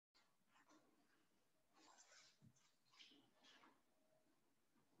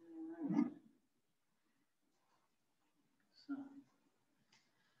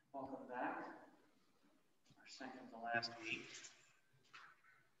second to last week.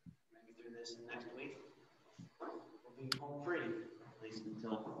 Maybe through this next week. We'll be home free, at least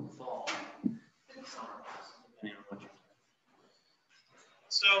until fall. Maybe summer, depending on what you're doing.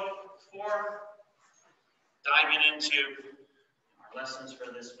 So, before diving into our lessons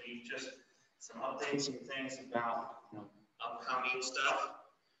for this week, just some updates and things about upcoming stuff.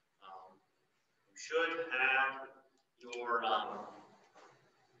 You should have your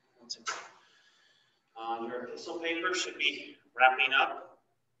your epistle paper should be wrapping up.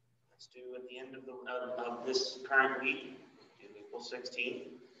 Let's do at the end of this current week, April 16th.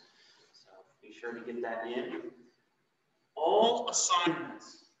 So be sure to get that in. All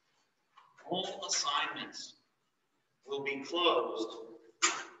assignments will be closed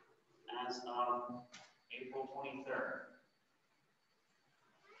as of April 23rd.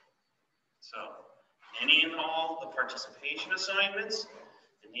 So any and all the participation assignments,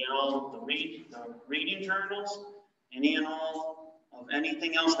 any and all the reading journals, any and all of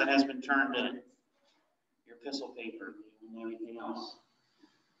anything else that has been turned in, your epistle paper, and everything else.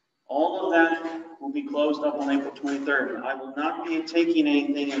 All of that will be closed up on April 23rd. I will not be taking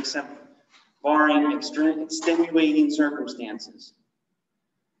anything except barring extenuating circumstances.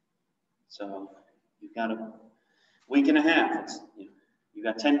 So you've got a week and a half. You've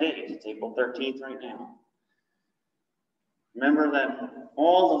got 10 days. It's April 13th right now. Remember that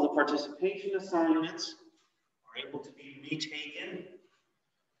all of the participation assignments are able to be retaken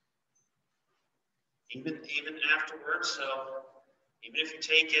even afterwards. So even if you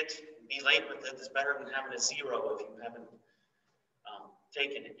take it and be late with it, it's better than having a 0 if you haven't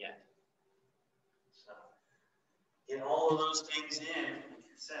taken it yet. So get all of those things in, like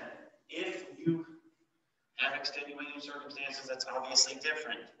I said. If you have extenuating circumstances, that's obviously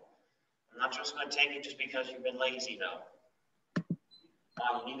different. I'm not just going to take it just because you've been lazy, though.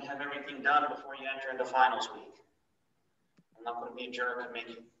 You need to have everything done before you enter into finals week. I'm not going to be a jerk and make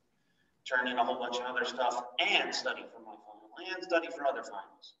you turn in a whole bunch of other stuff and study for my final and study for other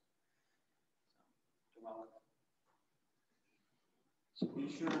finals. You're welcome. So be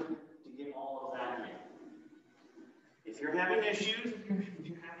sure to get all of that in. If you're having issues, if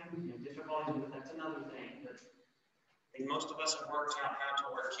you're having difficulties with it, that's another thing. But I think most of us have worked out how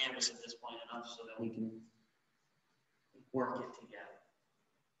to work Canvas at this point enough so that we can work it together.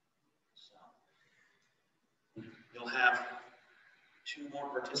 So you'll have 2 more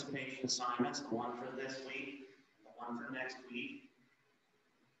participation assignments, the one for this week, and the one for next week.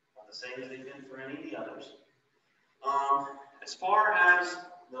 About the same as they've been for any of the others. As far as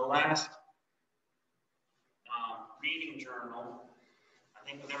the last reading journal, I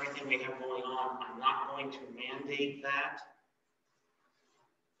think with everything we have going on, I'm not going to mandate that.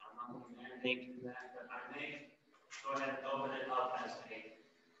 But I may go ahead and open it up as an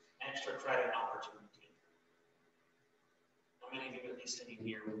extra credit opportunity. How many of you at least sitting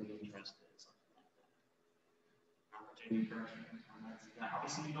here would be interested in something like that? Opportunity correction.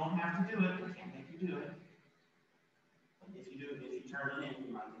 Obviously, you don't have to do it. I can't make you do it. But if you turn it in,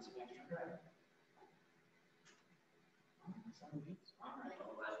 you might get some extra credit.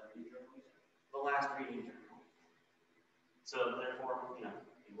 The last reading journal. So therefore, you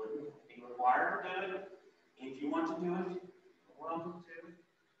wouldn't be required to do it. If you want to do it, you're welcome to.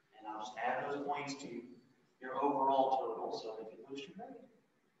 And I'll just add those points to your overall total so that you boost your grade.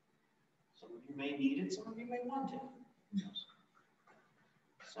 Some of you may need it, some of you may want to.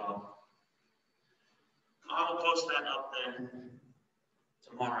 So I will post that up then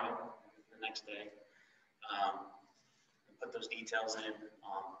tomorrow, the next day. And put those details in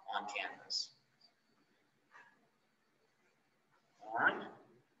on Canvas. All right.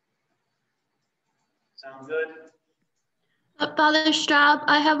 Sound good? Father Straub,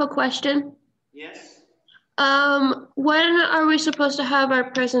 I have a question. Yes. When are we supposed to have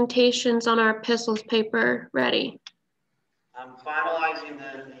our presentations on our epistles paper ready? I'm finalizing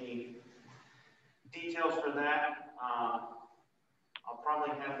the details for that. I'll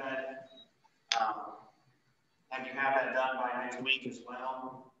probably have that you have that done by next week as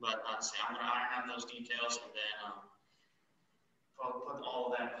well. But let's see, I'm gonna iron out those details and then put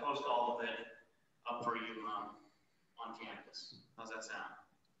all of that, post all of it up for you on Canvas. How's that sound?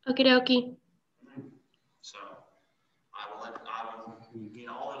 Okie dokie. So I will get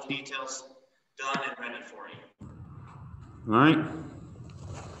all those details done and ready for you. All right.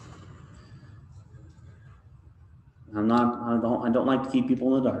 I don't like to keep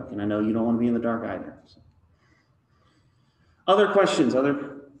people in the dark, and I know you don't want to be in the dark either. So. Other questions?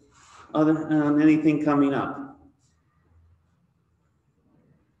 Other anything coming up?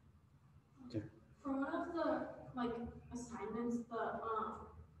 Okay. For one of the assignments, the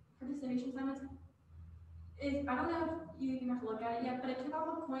participation assignments, I don't know if you even have to look at it yet, but it took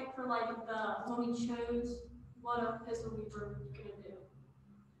off a point for like when we chose what epistle we were gonna do.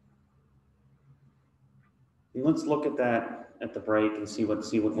 Let's look at that at the break and see what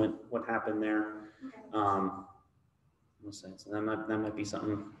happened there. Okay. We'll say so that might be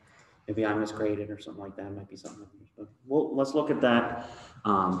something. Maybe I misgraded or something like that. It might be something. But let's look at that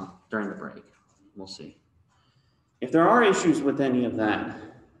during the break. We'll see. If there are issues with any of that,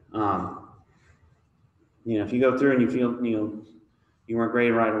 if you go through and you feel you weren't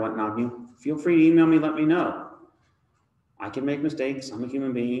graded right or whatnot, you feel free to email me. Let me know. I can make mistakes. I'm a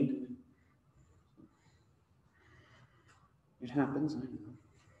human being. It happens. I know.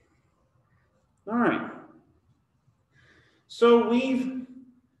 All right. So we've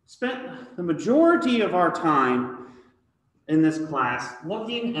spent the majority of our time in this class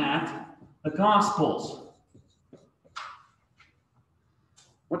looking at the Gospels.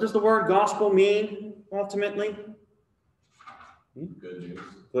 What does the word gospel mean ultimately? Good news.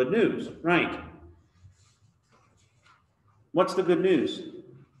 Good news, right. What's the good news?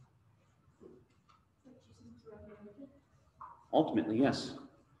 Ultimately, yes.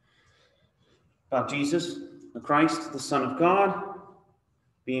 About Jesus, the Christ, the Son of God,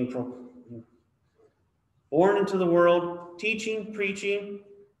 being born into the world, teaching, preaching,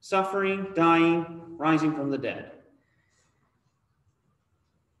 suffering, dying, rising from the dead.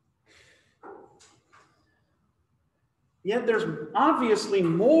 Yet there's obviously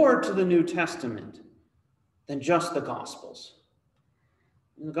more to the New Testament than just the Gospels.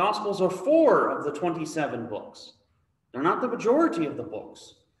 And the Gospels are 4 of the 27 books. They're not the majority of the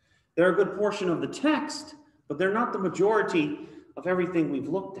books. They're a good portion of the text, but they're not the majority of everything we've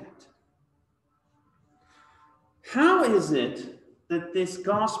looked at. How is it that this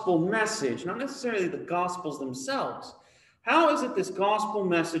gospel message, not necessarily the Gospels themselves, how is it this gospel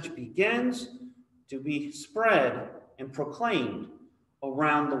message begins to be spread and proclaimed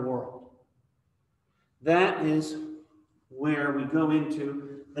around the world? That is where we go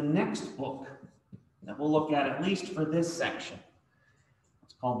into the next book that we'll look at least for this section.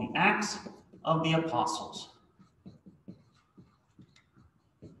 It's called the Acts of the Apostles.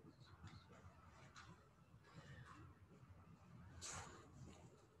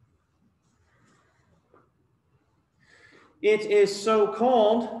 It is so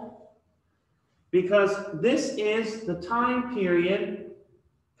called because this is the time period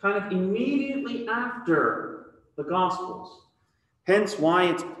kind of immediately after the Gospels. Hence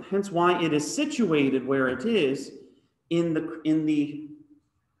why it is situated where it is in the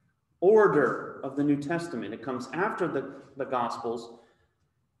order of the New Testament. It comes after the Gospels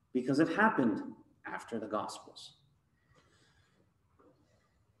because it happened after the Gospels.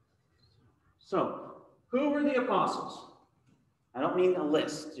 So, who were the apostles? I don't mean a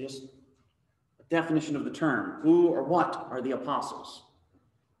list, just a definition of the term. Who or what are the apostles?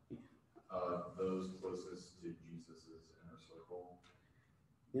 Those closest to Jesus' inner circle.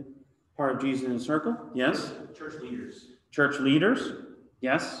 Yep. Part of Jesus' inner circle? Yes. Church leaders. Church leaders?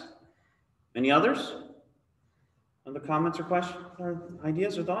 Yes. Any others? Other comments or questions or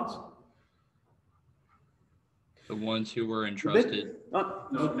ideas or thoughts? The ones who were entrusted.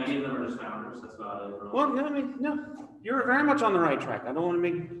 No, many of them are just founders. That's about it. Well, no. You're very much on the right track. I don't want to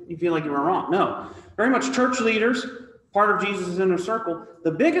make you feel like you were wrong. No. Very much church leaders, part of Jesus' inner circle.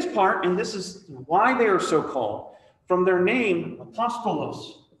 The biggest part, and this is why they are so called, from their name,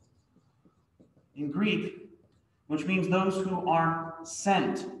 apostolos, in Greek, which means those who are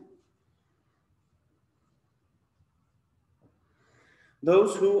sent.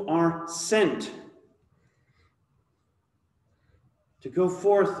 Those who are sent to go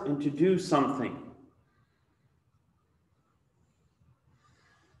forth and to do something.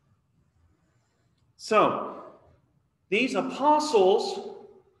 So, these apostles,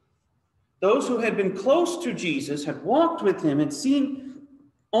 those who had been close to Jesus, had walked with him and seen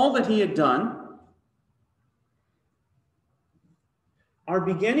all that he had done, are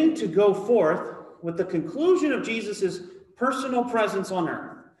beginning to go forth with the conclusion of Jesus' personal presence on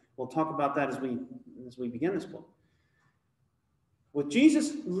earth. We'll talk about that as we begin this book. With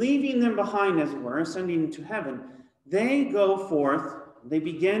Jesus leaving them behind, as it were, ascending into heaven, they go forth, they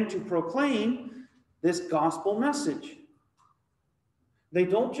begin to proclaim this gospel message. They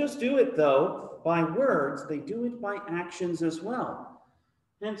don't just do it, though, by words, they do it by actions as well.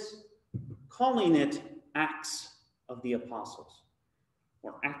 Hence, calling it Acts of the Apostles,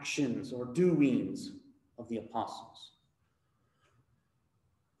 or actions or doings of the apostles.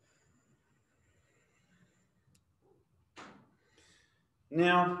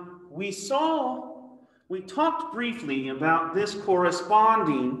 Now, we talked briefly about this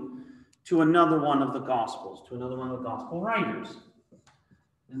corresponding to another one of the Gospels, to another one of the Gospel writers,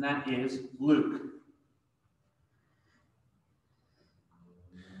 and that is Luke.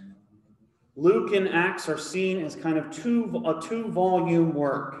 Luke and Acts are seen as kind of a two-volume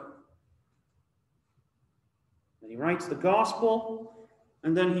work. And he writes the Gospel,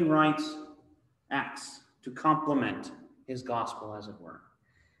 and then he writes Acts to complement his Gospel, as it were.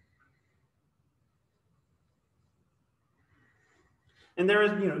 And there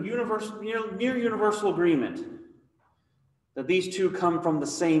is, near universal agreement that these two come from the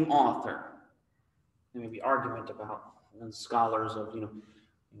same author. There may be argument about scholars of,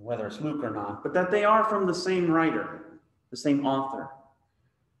 whether it's Luke or not, but that they are from the same writer, the same author.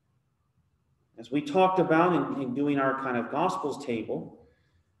 As we talked about in doing our kind of Gospels table,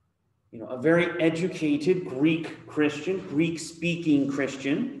 a very educated Greek Christian, Greek-speaking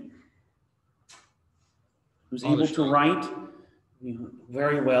Christian, who's able to write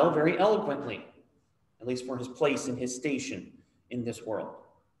very well, very eloquently, at least for his place and his station in this world.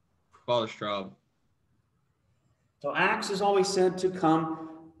 Father Straub. So Acts is always said to come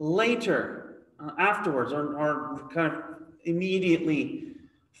later, afterwards, or kind of immediately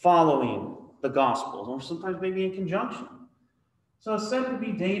following the Gospels, or sometimes maybe in conjunction. So it's said to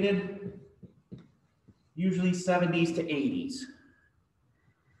be dated usually 70s to 80s.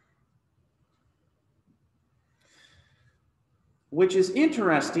 Which is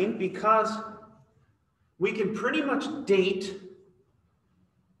interesting because we can pretty much date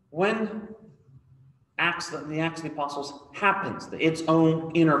when the Acts of the Apostles happens, its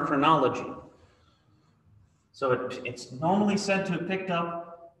own inner chronology. So it's normally said to have picked up,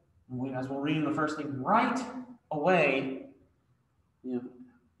 as we'll read in the first thing, right away,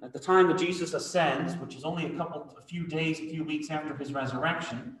 at the time that Jesus ascends, which is only a few days, a few weeks after his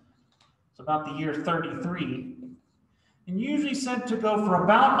resurrection. It's about the year 33. And usually said to go for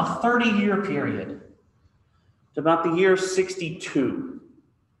about a 30-year period, to about the year 62,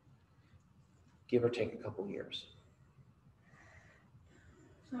 give or take a couple years.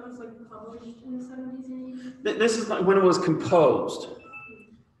 So it was like published in the 70s and 80s? This is when it was composed.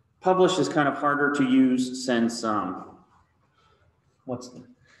 Published is kind of harder to use since,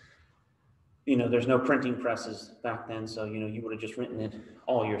 there's no printing presses back then, so, you would have just written it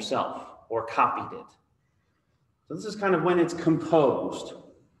all yourself or copied it. So this is kind of when it's composed,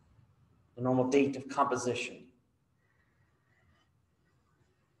 the normal date of composition.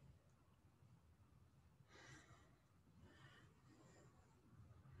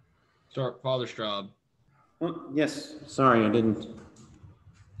 Father Straub. Oh, yes, sorry, I didn't.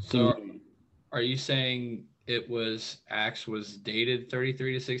 So are you saying Acts was dated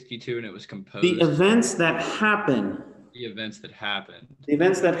 33 to 62 and it was composed? The events that happen. The events that happened. The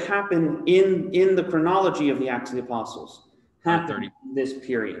events that happen in the chronology of the Acts of the Apostles happen in this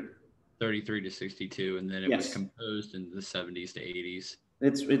period. 33 to 62, and then it was composed in the 70s to 80s.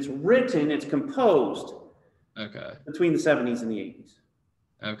 It's written, it's composed. Okay. Between the 70s and the 80s.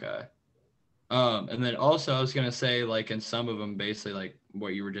 Okay. And then also I was gonna say, like, in some of them, basically like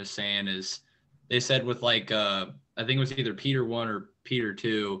what you were just saying is they said with I think it was either Peter 1 or Peter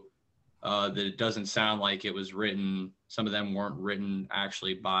 2, that it doesn't sound like it was written. Some of them weren't written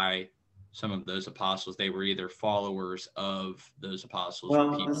actually by some of those apostles. They were either followers of those apostles.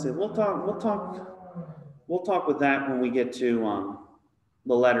 Well, let's see. We'll talk with that when we get to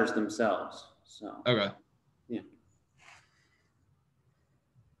the letters themselves. So okay. Yeah.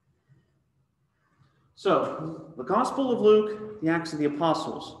 So the Gospel of Luke, the Acts of the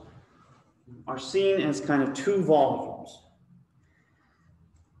Apostles, are seen as kind of two volumes.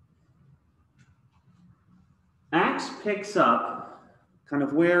 Acts picks up kind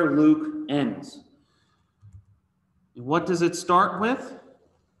of where Luke ends. What does it start with?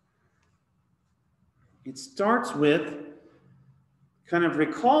 It starts with kind of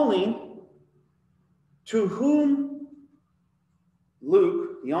recalling to whom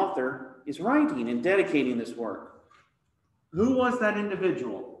Luke, the author, is writing and dedicating this work. Who was that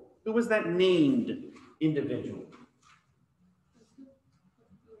individual? Who was that named individual?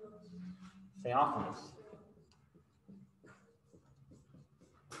 Theophilus.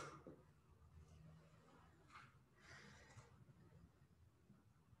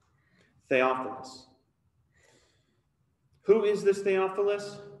 Theophilus. Who is this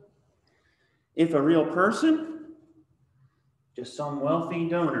Theophilus? If a real person, just some wealthy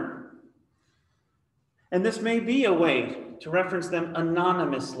donor. And this may be a way to reference them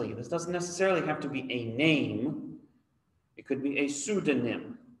anonymously. This doesn't necessarily have to be a name. It could be a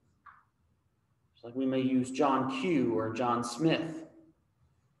pseudonym. It's like we may use John Q or John Smith.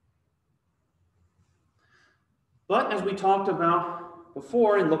 But as we talked about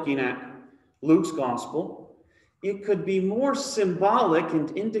before in looking at Luke's gospel, it could be more symbolic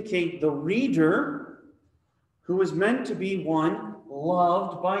and indicate the reader who is meant to be one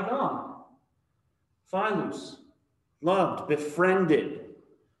loved by God. Philos, loved, befriended.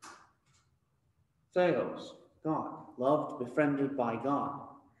 Theos, God, loved, befriended by God.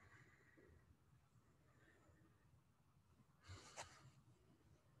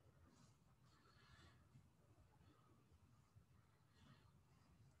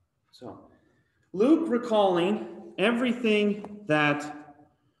 So, Luke recalling everything that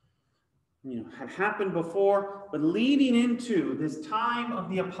had happened before, but leading into this time of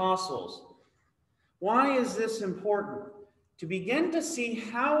the apostles. Why is this important? To begin to see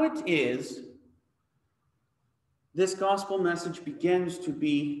how it is this gospel message begins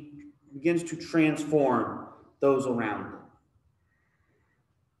to transform those around them.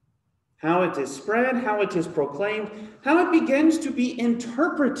 How it is spread, how it is proclaimed, how it begins to be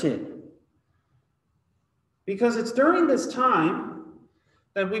interpreted. Because it's during this time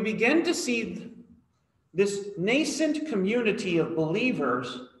that we begin to see this nascent community of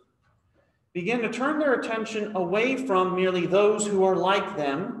believers begin to turn their attention away from merely those who are like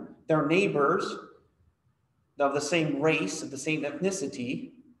them, their neighbors, of the same race, of the same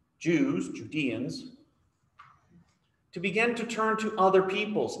ethnicity, Jews, Judeans, to begin to turn to other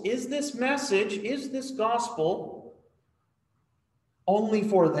peoples. Is this message, is this gospel only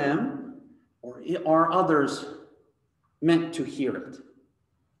for them, or are others meant to hear it?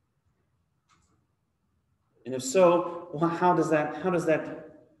 And if so, well, how does that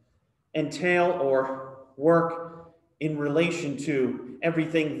entail or work in relation to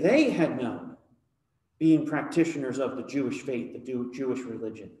everything they had known, being practitioners of the Jewish faith, the Jewish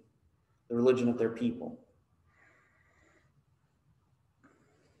religion, the religion of their people?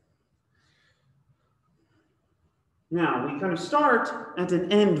 Now, we kind of start at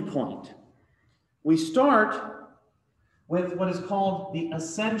an end point. We start with what is called the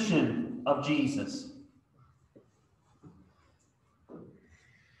ascension of Jesus.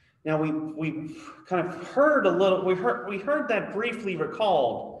 Now, we kind of heard a little, we heard that briefly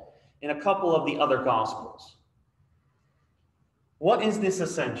recalled in a couple of the other Gospels. What is this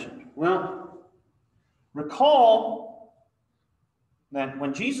ascension? Well, recall that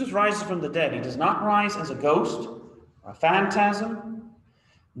when Jesus rises from the dead, he does not rise as a ghost or a phantasm,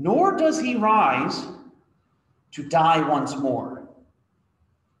 nor does he rise to die once more.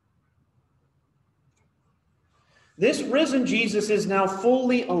 This risen Jesus is now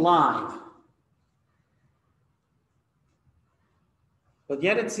fully alive. But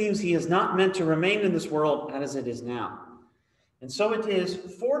yet it seems he is not meant to remain in this world as it is now. And so it is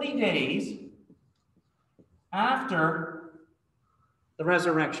 40 days after the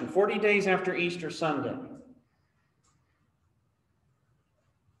resurrection, 40 days after Easter Sunday.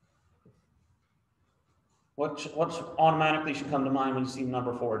 What automatically should come to mind when you see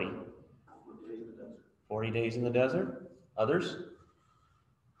number 40? 40 days in the desert. Others?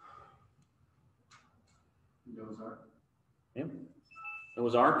 Noah's Ark. Yep.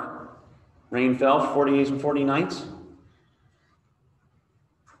 Noah's Ark. Rain fell for 40 days and 40 nights.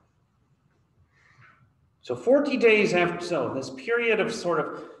 So 40 days after, this period of sort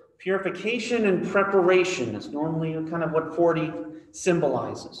of purification and preparation is normally kind of what 40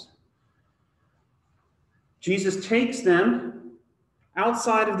 symbolizes. Jesus takes them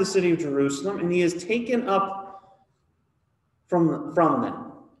outside of the city of Jerusalem, and he is taken up from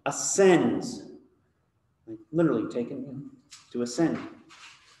them, ascends, literally taken to ascend,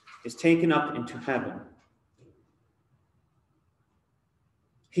 is taken up into heaven.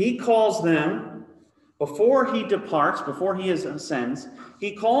 He calls them, before he departs, before he ascends,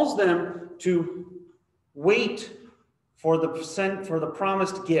 he calls them to wait for the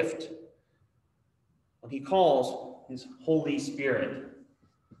promised gift. What he calls his Holy Spirit.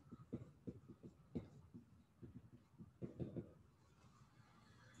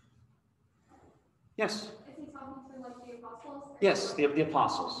 Yes? Is he talking to like the apostles? Yes, the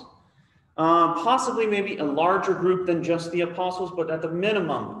apostles. Possibly maybe a larger group than just the apostles, but at the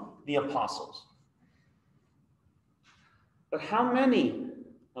minimum, the apostles. But how many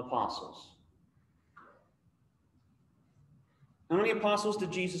apostles? How many apostles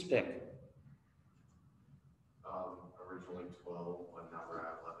did Jesus pick? Originally 12, but now we're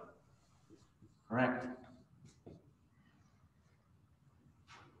at 11. Correct.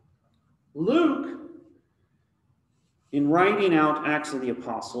 Luke, in writing out Acts of the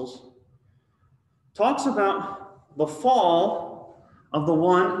Apostles, talks about the fall of the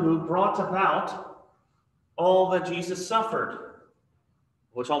one who brought about all that Jesus suffered,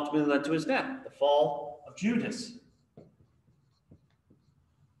 which ultimately led to his death, the fall of Judas.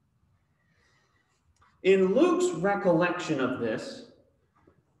 In Luke's recollection of this,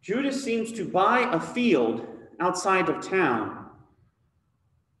 Judas seems to buy a field outside of town,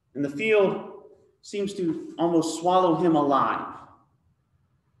 and the field seems to almost swallow him alive.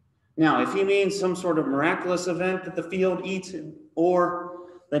 Now, if he means some sort of miraculous event that the field eats him, or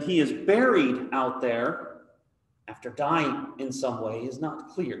that he is buried out there after dying in some way, is not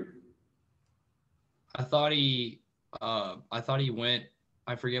clear. I thought he went,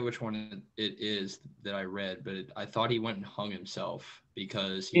 I forget which one it is that I read, but I thought he went and hung himself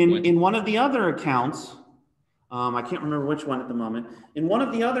because he In one of the other accounts, I can't remember which one at the moment. In one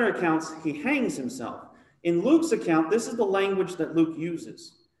of the other accounts, he hangs himself. In Luke's account, this is the language that Luke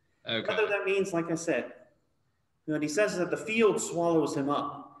uses. Okay. Whether that means, like I said, he says that the field swallows him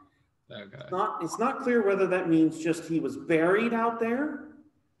up. Okay. It's not clear whether that means just he was buried out there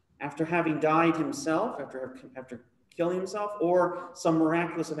after having died himself, after killing himself, or some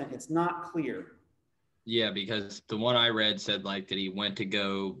miraculous event. It's not clear. Yeah, because the one I read said like that he went to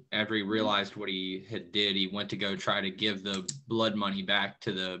go, after he realized what he did, he went to go try to give the blood money back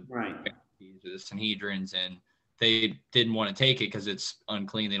to the Sanhedrins, and they didn't want to take it because it's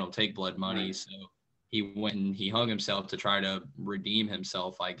unclean. They don't take blood money. Right. So he went and he hung himself to try to redeem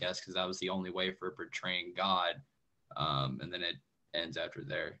himself, I guess, because that was the only way for portraying God. And then it ends after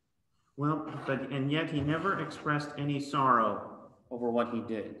there. Well, and yet he never expressed any sorrow over what he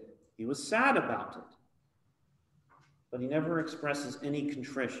did. He was sad about it, but he never expresses any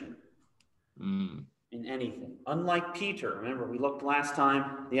contrition in anything. Unlike Peter, remember we looked last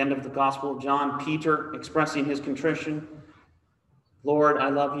time, the end of the Gospel of John, Peter expressing his contrition. Lord, I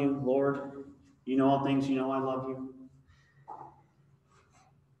love you. Lord, you know all things, you know I love you.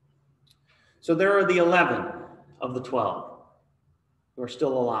 So there are the 11 of the 12 who are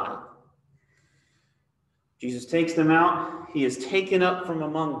still alive. Jesus takes them out. He is taken up from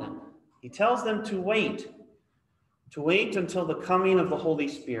among them. He tells them to wait until the coming of the Holy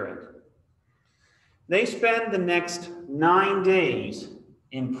Spirit. They spend the next 9 days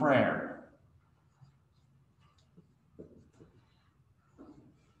in prayer.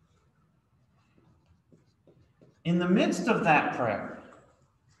 In the midst of that prayer,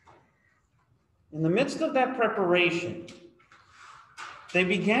 in the midst of that preparation,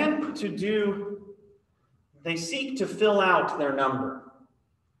 they seek to fill out their number.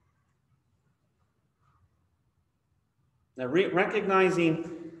 Now, recognizing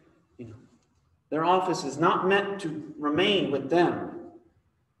their office is not meant to remain with them.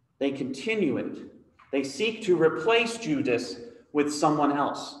 They continue it. They seek to replace Judas with someone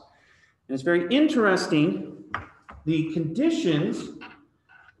else. And it's very interesting, the conditions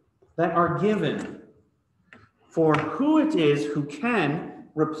that are given for who it is who can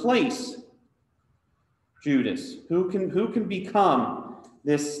replace Judas, who can become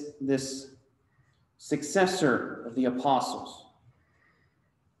this successor of the apostles.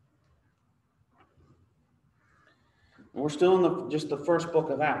 We're still in just the first book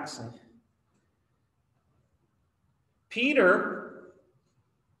of Acts. Peter,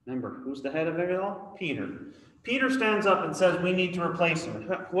 remember, who's the head of it all? Peter. Peter stands up and says, we need to replace him.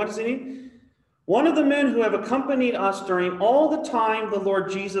 What does he need? One of the men who have accompanied us during all the time the Lord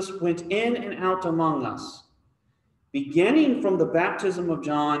Jesus went in and out among us, beginning from the baptism of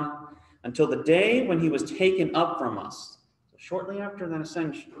John until the day when he was taken up from us, so shortly after that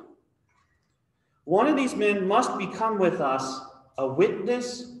ascension. One of these men must become with us a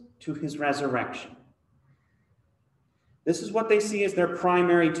witness to his resurrection. This is what they see as their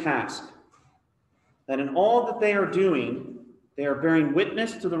primary task, that in all that they are doing, they are bearing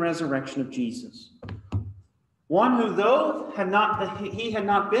witness to the resurrection of Jesus. One who, though he had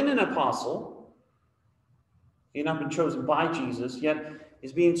not been an apostle, he had not been chosen by Jesus, yet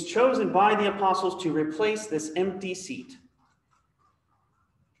is being chosen by the apostles to replace this empty seat.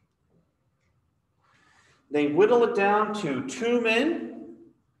 They whittle it down to 2 men.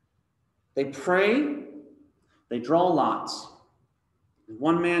 They pray. They draw lots. And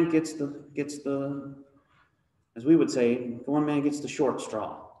one man gets the, as we would say, one man gets the short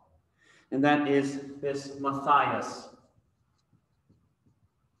straw. And that is this Matthias,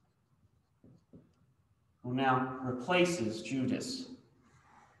 who now replaces Judas.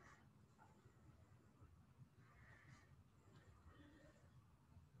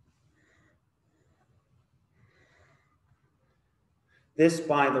 This,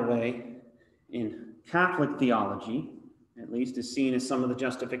 by the way, in Catholic theology, at least, is seen as some of the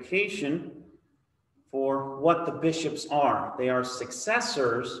justification for what the bishops are. They are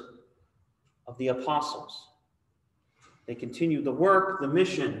successors of the apostles. They continue the work, the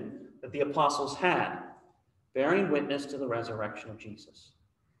mission that the apostles had, bearing witness to the resurrection of Jesus.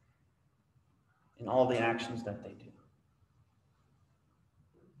 in all the actions that they do.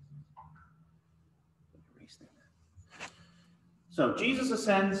 So Jesus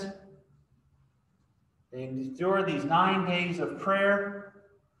ascends. They endure these 9 days of prayer.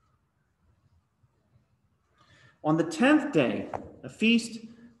 On the 10th day, a feast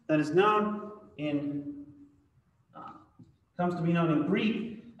that is known comes to be known in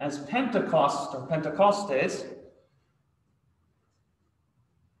Greek as Pentecost or Pentecostes.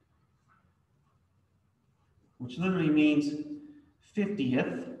 Which literally means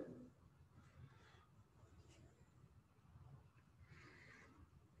 50th.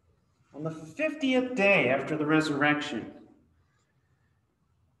 On the 50th day after the resurrection,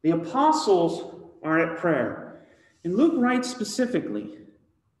 the apostles are at prayer. And Luke writes specifically,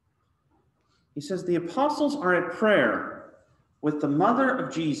 he says, the apostles are at prayer with the mother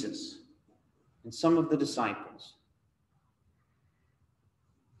of Jesus and some of the disciples.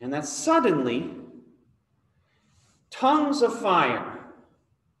 And that suddenly, tongues of fire,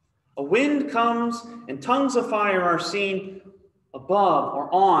 a wind comes and tongues of fire are seen above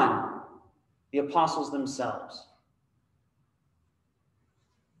or on the apostles themselves.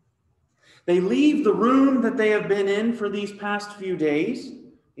 They leave the room that they have been in for these past few days,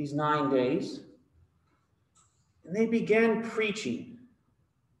 these 9 days, and they began preaching.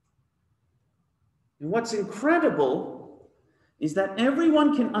 And what's incredible is that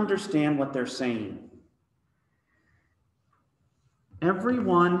everyone can understand what they're saying.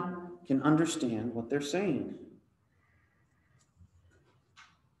 Everyone can understand what they're saying.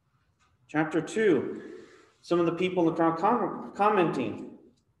 Chapter 2, some of the people in the crowd commenting,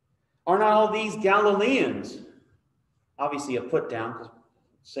 are not all these Galileans? Obviously a put down, because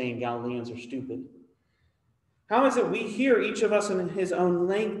saying Galileans are stupid. How is it we hear each of us in his own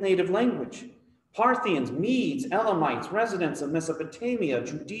native language? Parthians, Medes, Elamites, residents of Mesopotamia,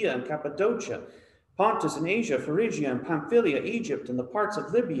 Judea and Cappadocia, Pontus and Asia, Phrygia and Pamphylia, Egypt, and the parts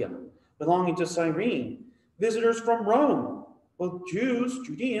of Libya belonging to Cyrene, visitors from Rome, both Jews,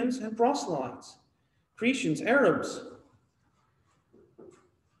 Judeans, and proselytes, Cretians, Arabs.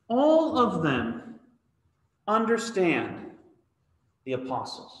 All of them understand the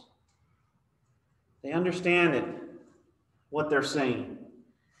apostles. They understand it, what they're saying.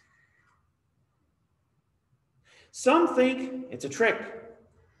 Some think it's a trick.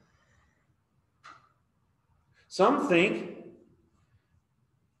 Some think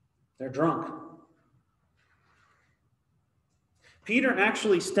they're drunk. Peter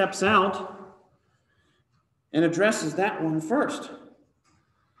actually steps out and addresses that one first.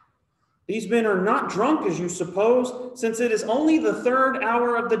 These men are not drunk as you suppose, since it is only the 3rd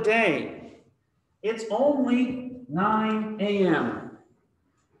hour of the day. It's only 9 a.m.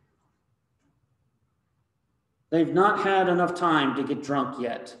 They've not had enough time to get drunk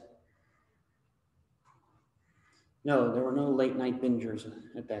yet. No, there were no late night bingers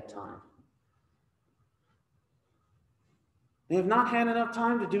at that time. They have not had enough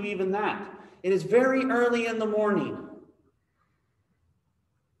time to do even that. It is very early in the morning.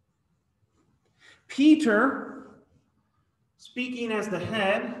 Peter, speaking as the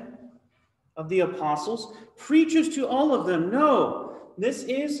head of the apostles, preaches to all of them, no, this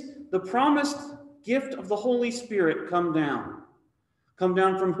is the promised gift of the Holy Spirit come down. Come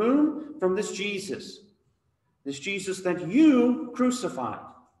down from whom? From this Jesus. This Jesus that you crucified.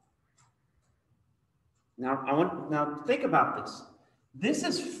 Now think about this. This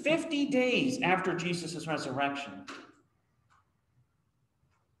is 50 days after Jesus' resurrection.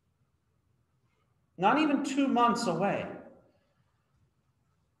 Not even 2 months away.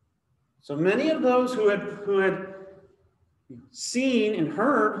 So many of those who had seen and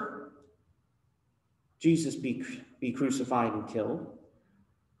heard Jesus be crucified and killed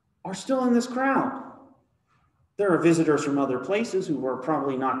are still in this crowd. There are visitors from other places who were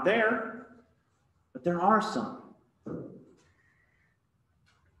probably not there, but there are some.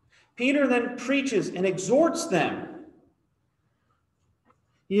 Peter then preaches and exhorts them.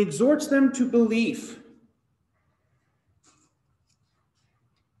 He exhorts them to belief.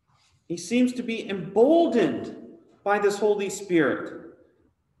 He seems to be emboldened by this Holy Spirit.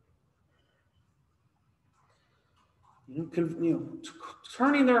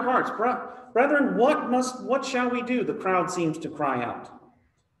 Turning their hearts. Brethren, what shall we do? The crowd seems to cry out.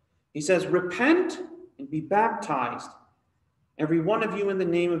 He says, repent and be baptized, every one of you in the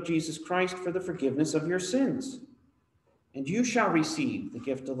name of Jesus Christ for the forgiveness of your sins, and you shall receive the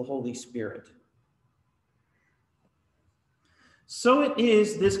gift of the Holy Spirit. So it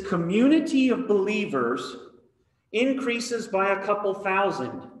is this community of believers increases by a couple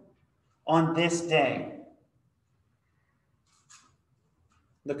thousand on this day.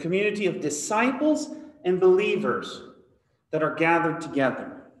 The community of disciples and believers that are gathered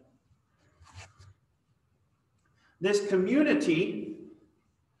together. This community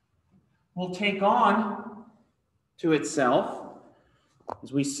will take on to itself,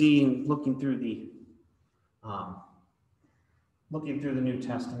 as we see in looking through the New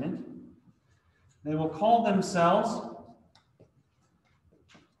Testament, they will call themselves,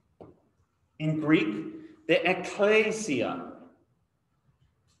 in Greek, the ecclesia,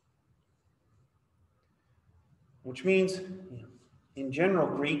 which means, in general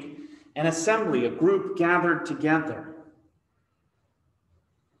Greek, an assembly, a group gathered together.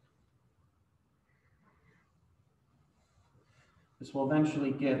 This will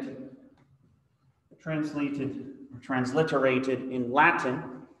eventually get translated or transliterated in Latin,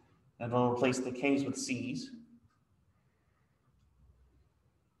 and will replace the K's with C's.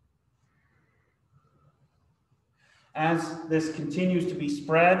 As this continues to be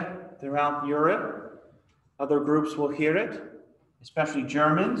spread throughout Europe, other groups will hear it, especially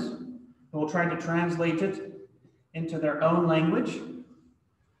Germans, who will try to translate it into their own language,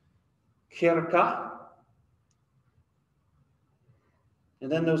 Kirche.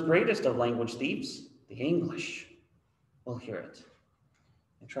 And then those greatest of language thieves, the English, will hear it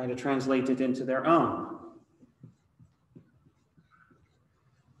and try to translate it into their own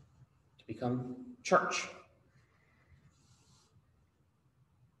to become church.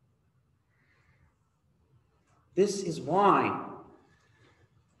 This is why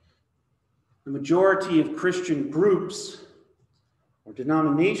the majority of Christian groups or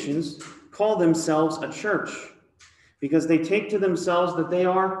denominations call themselves a church, because they take to themselves that they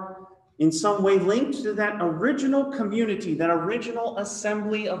are in some way linked to that original community, that original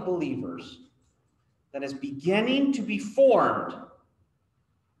assembly of believers that is beginning to be formed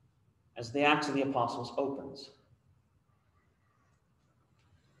as the Acts of the Apostles opens.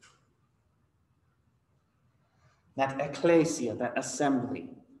 That ecclesia, that assembly,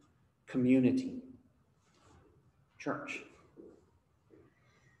 community, church.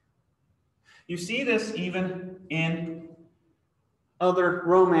 You see this even in other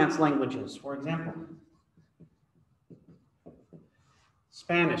Romance languages. For example,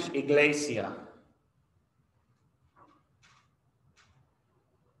 Spanish, iglesia.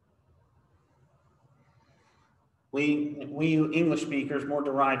 We English speakers, more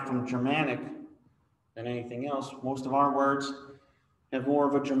derived from Germanic than anything else, most of our words have more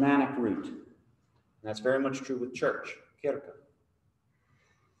of a Germanic root. And that's very much true with church, Kirche.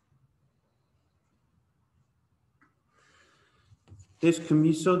 This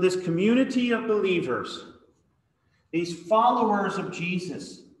community of believers, these followers of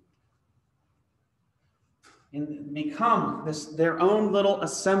Jesus, become their own little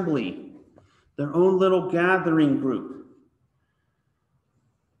assembly, their own little gathering group.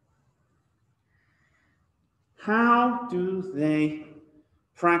 How do they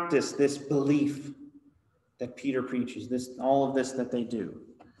practice this belief that Peter preaches, all of this that they do?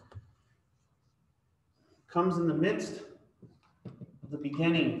 It comes in the midst the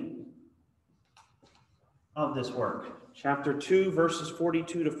beginning of this work. Chapter 2, verses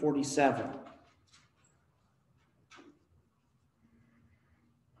 42 to 47.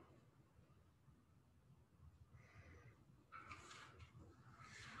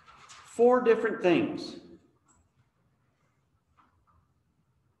 Four different things.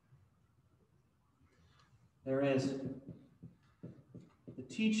 There is the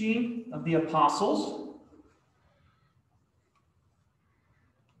teaching of the apostles.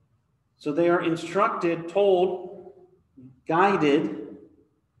 So they are instructed, told, guided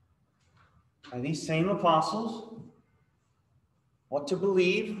by these same apostles what to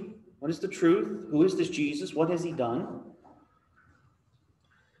believe, what is the truth, who is this Jesus, what has he done.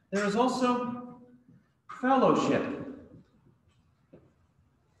 There is also fellowship.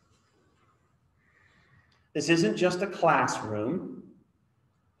 This isn't just a classroom.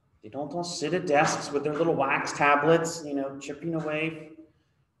 They don't all sit at desks with their little wax tablets, chipping away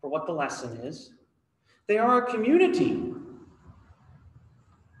for what the lesson is. They are a community.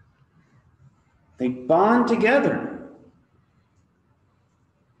 They bond together.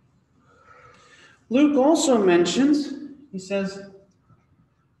 Luke also mentions, he says,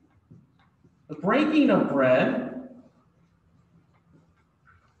 the breaking of bread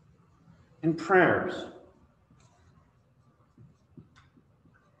and prayers.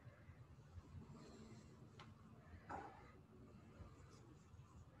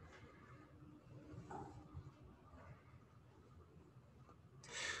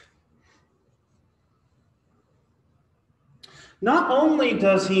 Not only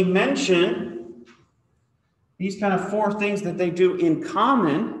does he mention these kind of four things that they do in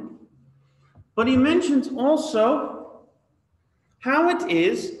common, but he mentions also how it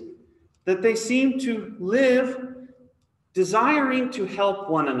is that they seem to live desiring to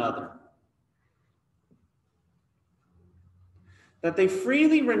help one another. That they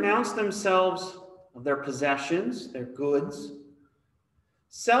freely renounce themselves of their possessions, their goods,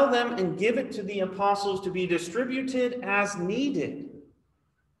 sell them and give it to the apostles to be distributed as needed.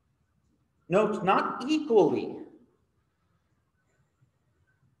 Note, not equally,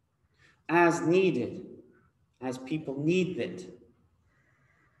 as needed, as people need it.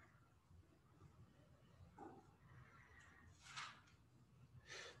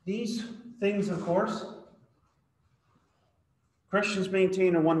 These things, of course, Christians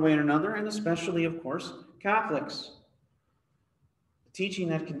maintain in one way or another, and especially, of course, Catholics. The teaching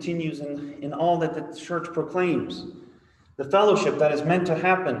that continues in all that the church proclaims. The fellowship that is meant to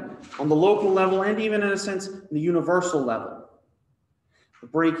happen on the local level and even, in a sense, the universal level. The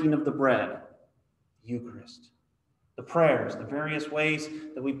breaking of the bread, the Eucharist. The prayers, the various ways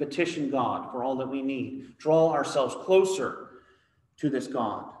that we petition God for all that we need. Draw ourselves closer to this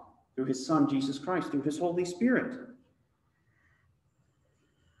God through his Son, Jesus Christ, through his Holy Spirit.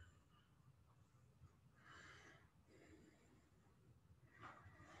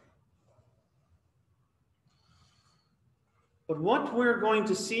 But what we're going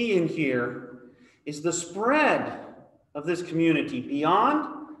to see in here is the spread of this community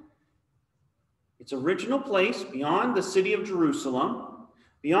beyond its original place, beyond the city of Jerusalem,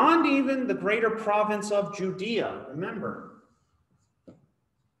 beyond even the greater province of Judea. Remember, the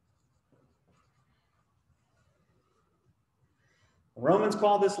Romans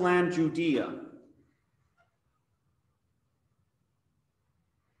call this land Judea.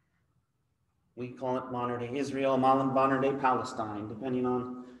 We call it modern-day Israel, modern-day Palestine, depending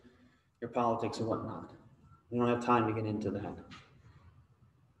on your politics or whatnot. We don't have time to get into that.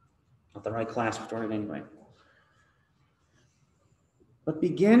 Not the right class for it anyway. But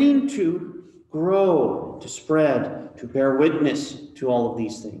beginning to grow, to spread, to bear witness to all of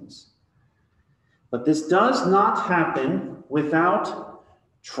these things. But this does not happen without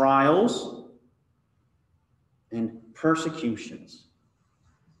trials and persecutions.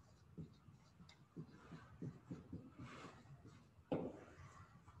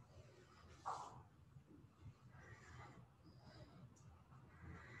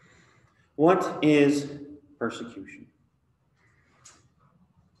 What is persecution?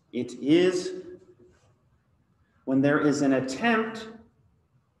 It is when there is an attempt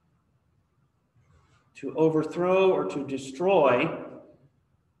to overthrow or to destroy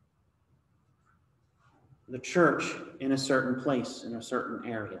the church in a certain place, in a certain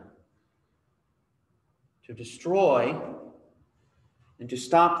area. To destroy and to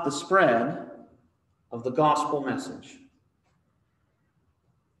stop the spread of the gospel message.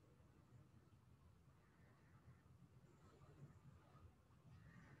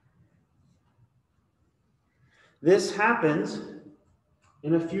 This happens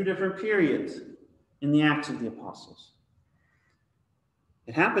in a few different periods in the Acts of the Apostles.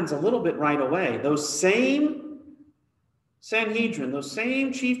 It happens a little bit right away. Those same Sanhedrin, those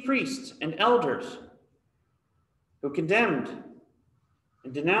same chief priests and elders who condemned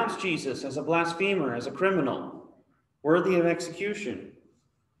and denounced Jesus as a blasphemer, as a criminal, worthy of execution,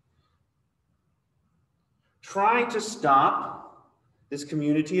 try to stop this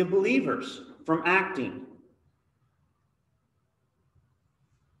community of believers from acting.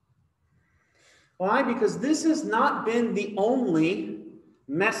 Why? Because this has not been the only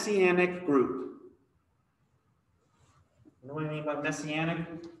messianic group. What do I mean by messianic?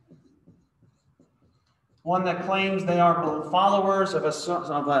 One that claims they are followers of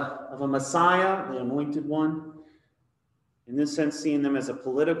a Messiah, the anointed one. In this sense, seeing them as a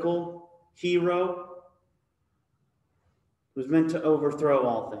political hero who's meant to overthrow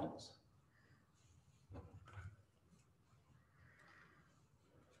all things.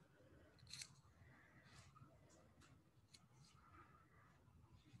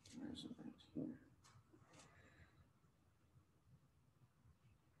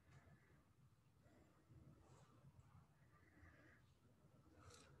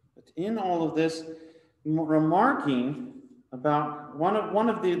 But in all of this, remarking about one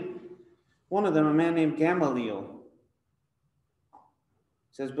of them, a man named Gamaliel,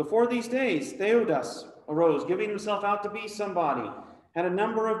 says, before these days, Theudas arose, giving himself out to be somebody, had a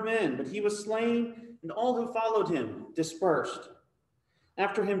number of men, but he was slain, and all who followed him dispersed.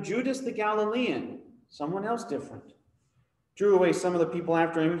 After him, Judas the Galilean, someone else different, drew away some of the people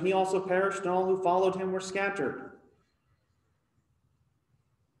after him. He also perished, and all who followed him were scattered.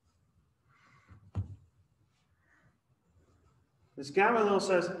 This Gamaliel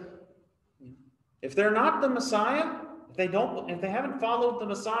says, if they're not the Messiah, if they haven't followed the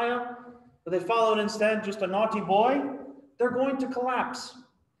Messiah, but they followed instead just a naughty boy, they're going to collapse.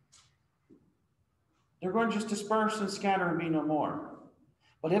 They're going to just disperse and scatter and be no more.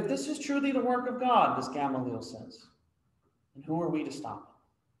 But if this is truly the work of God, this Gamaliel says, then who are we to stop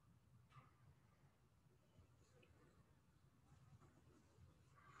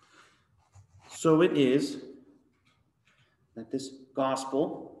it? So it is that this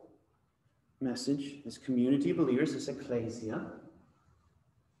gospel message, this community of believers, this ecclesia,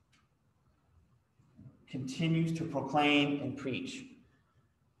 continues to proclaim and preach,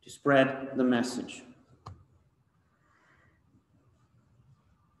 to spread the message.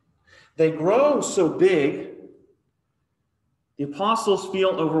 They grow so big, the apostles feel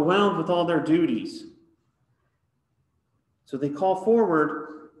overwhelmed with all their duties. So they call forward,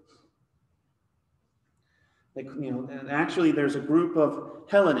 and actually there's a group of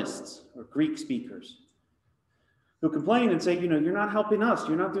Hellenists or Greek speakers who complain and say, you're not helping us.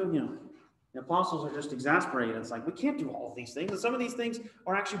 You're not doing, the apostles are just exasperated. It's like, we can't do all of these things. And some of these things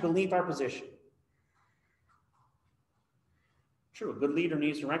are actually beneath our position. True, a good leader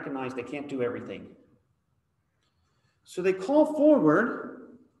needs to recognize they can't do everything. So they call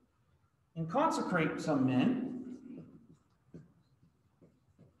forward and consecrate some men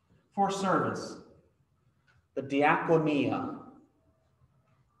for service. The diakonia,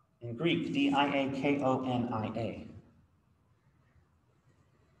 in Greek, diakonia.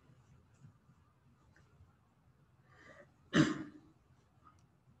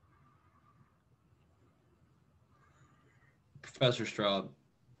 Professor Straub.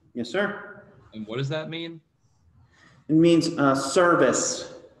 Yes, sir. And what does that mean? It means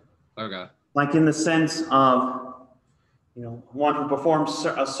service. Okay. Like in the sense of, one who performs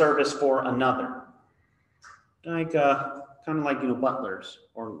a service for another. Like, kind of like, butlers,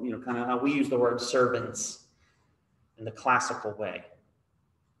 or, kind of how we use the word servants in the classical way.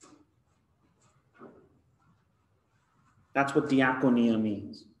 That's what diakonia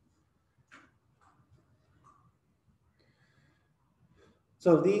means.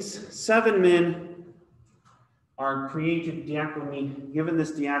 So these 7 men are created given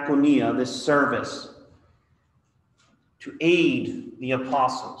this diakonia, this service, to aid the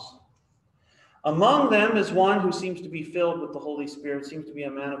apostles. Among them is one who seems to be filled with the Holy Spirit, seems to be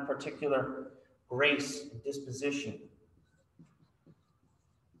a man of particular grace and disposition.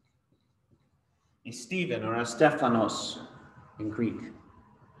 A Stephen, or a Stephanos in Greek.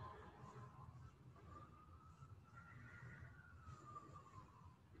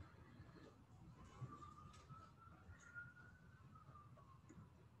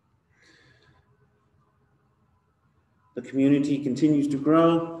 The community continues to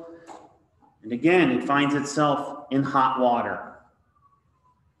grow, and again, it finds itself in hot water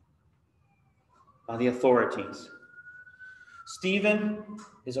by the authorities. Stephen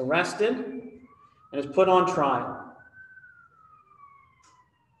is arrested and is put on trial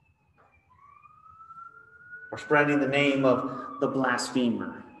for spreading the name of the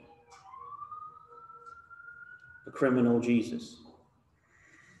blasphemer, the criminal Jesus.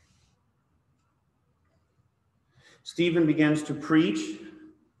 Stephen begins to preach,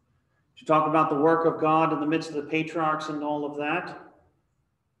 to talk about the work of God in the midst of the patriarchs and all of that.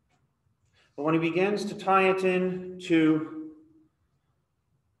 But when he begins to tie it in to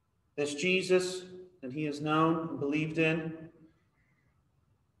this Jesus that he has known and believed in,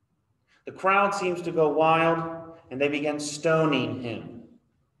 the crowd seems to go wild and they begin stoning him.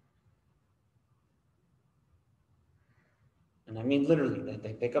 And I mean literally,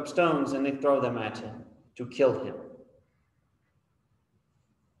 they pick up stones and they throw them at him to kill him.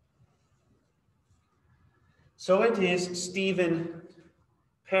 So it is, Stephen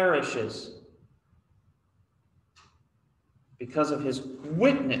perishes because of his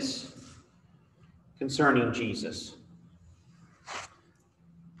witness concerning Jesus.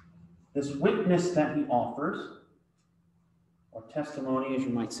 This witness that he offers, or testimony, as you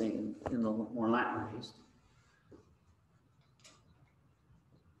might say in the more Latin ways,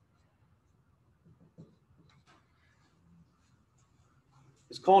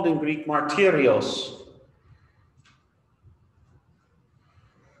 is called in Greek martyrios.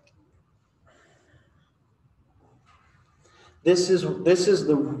 This is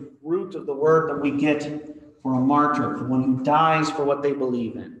the root of the word that we get for a martyr, for one who dies for what they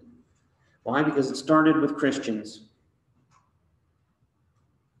believe in. Why? Because it started with Christians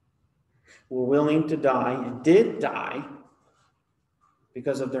who were willing to die and did die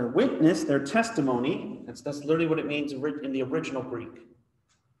because of their witness, their testimony. That's literally what it means in the original Greek.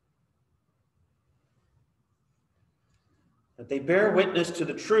 that they bear witness to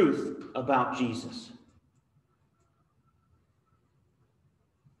the truth about Jesus.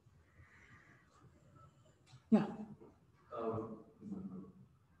 Yeah.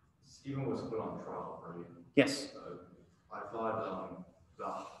 Stephen was put on trial, right? Yes. I thought the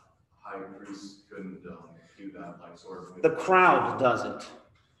high priest couldn't do that, like sort of. The crowd doesn't.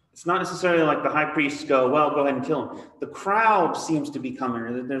 It's not necessarily like the high priests go, well, go ahead and kill him. The crowd seems to be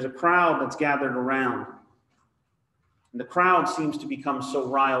coming. There's a crowd that's gathered around. And the crowd seems to become so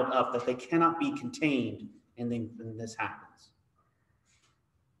riled up that they cannot be contained, and then this happens.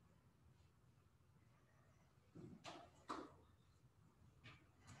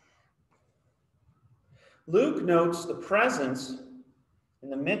 Luke notes the presence in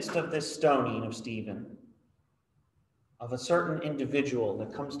the midst of this stoning of Stephen of a certain individual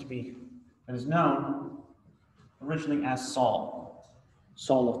that is known originally as Saul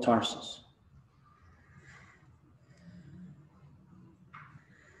of Tarsus.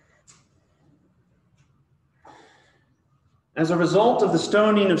 As a result of the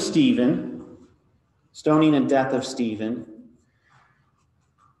stoning and death of Stephen,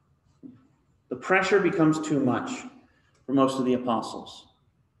 the pressure becomes too much for most of the apostles.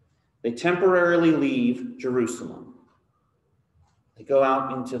 They temporarily leave Jerusalem. They go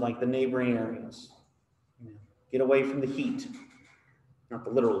out into the neighboring areas, get away from the heat, not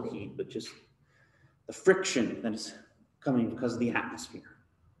the literal heat, but just the friction that is coming because of the atmosphere.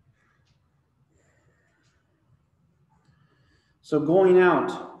 So going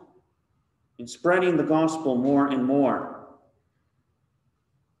out and spreading the gospel more and more.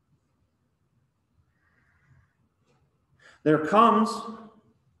 There comes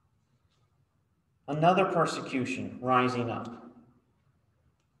another persecution rising up.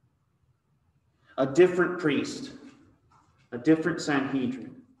 A different priest, a different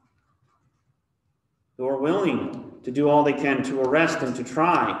Sanhedrin, who are willing to do all they can to arrest and to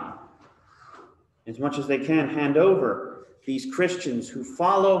try, as much as they can, hand over these Christians who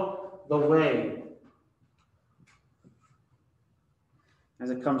follow the way,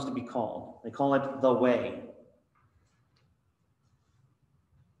 as it comes to be called. They call it the way.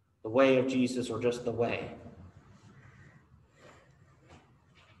 The way of Jesus, or just the way.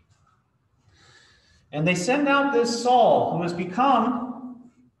 And they send out this Saul, who has become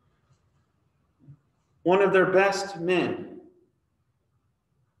one of their best men.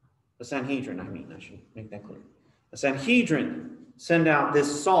 The Sanhedrin, I should make that clear. The Sanhedrin send out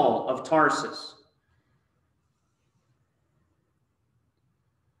this Saul of Tarsus.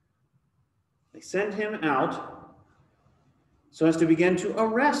 They send him out so as to begin to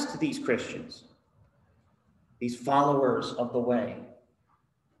arrest these Christians, these followers of the way,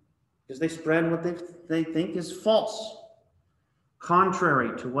 because they spread what they think is false,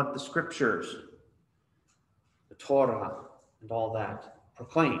 contrary to what the scriptures, the Torah, and all that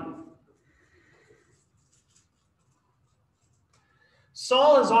proclaim.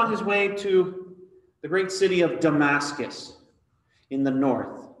 Saul is on his way to the great city of Damascus in the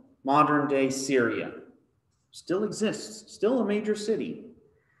north, modern-day Syria. Still exists, still a major city.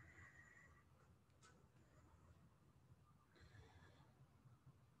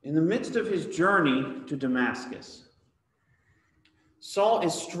 In the midst of his journey to Damascus, Saul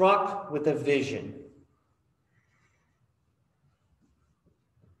is struck with a vision.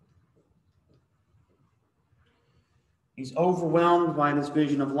 He's overwhelmed by this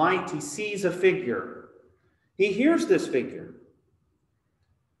vision of light. He sees a figure. He hears this figure.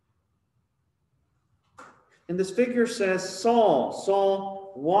 And this figure says, Saul,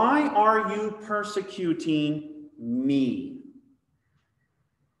 Saul, why are you persecuting me?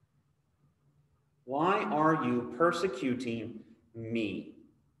 Why are you persecuting me?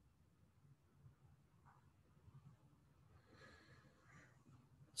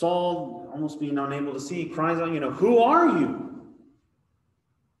 Saul, almost being unable to see, cries out, who are you?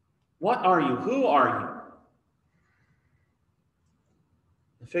 What are you? Who are you?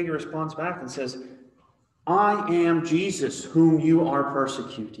 The figure responds back and says, I am Jesus, whom you are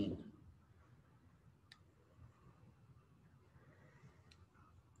persecuting.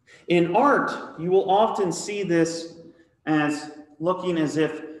 In art, you will often see this as looking as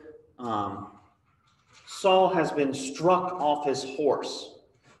if Saul has been struck off his horse.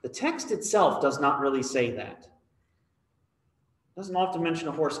 The text itself does not really say that. It doesn't often mention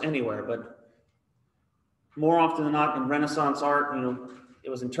a horse anywhere, but more often than not in Renaissance art, it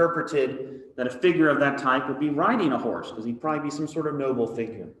was interpreted that a figure of that type would be riding a horse, because he'd probably be some sort of noble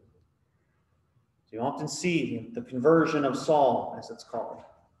figure. So you often see the conversion of Saul, as it's called.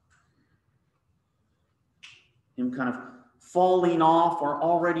 Him kind of falling off or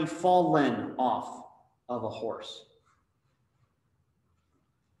already fallen off of a horse.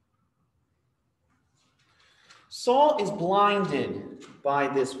 Saul is blinded by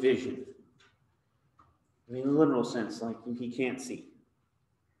this vision. I mean, in a literal sense, like he can't see.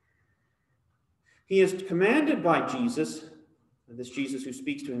 He is commanded by Jesus, this Jesus who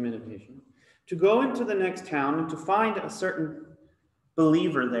speaks to him in a vision, to go into the next town and to find a certain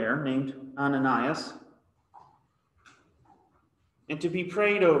believer there named Ananias and to be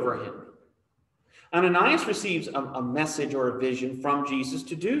prayed over him. Ananias receives a message or a vision from Jesus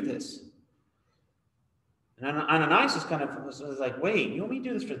to do this. And Ananias is kind of was like, wait, you want me to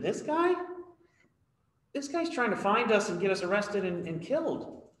do this for this guy? This guy's trying to find us and get us arrested and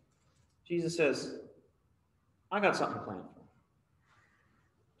killed. Jesus says, I got something planned for him.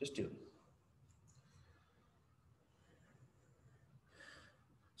 Just do it.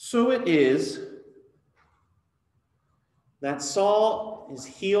 So it is that Saul is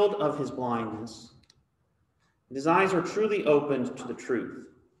healed of his blindness, and his eyes are truly opened to the truth.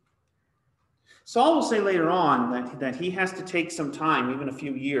 Saul will say later on that he has to take some time, even a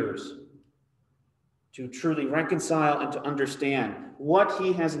few years, to truly reconcile and to understand what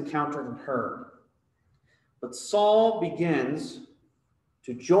he has encountered and heard. But Saul begins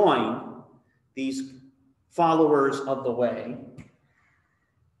to join these followers of the way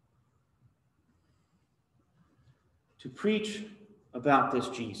to preach about this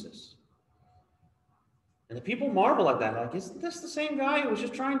Jesus. And the people marvel at that. Like, isn't this the same guy who was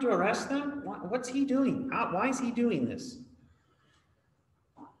just trying to arrest them? What's he doing? Why is he doing this?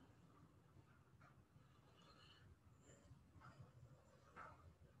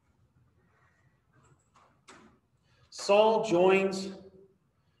 Saul joins,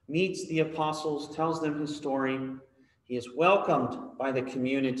 meets the apostles, tells them his story. He is welcomed by the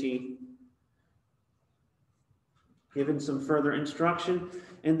community, given some further instruction,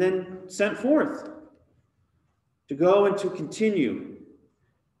 and then sent forth to go and to continue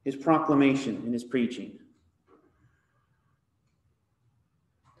his proclamation and his preaching.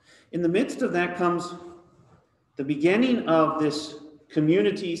 In the midst of that comes the beginning of this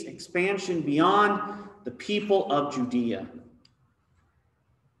community's expansion beyond the people of Judea.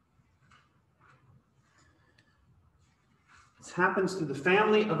 This happens through the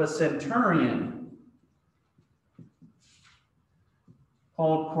family of a centurion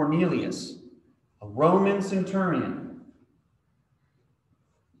called Cornelius, a Roman centurion.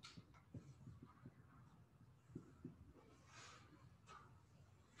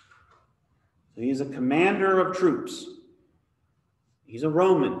 So he's a commander of troops. He's a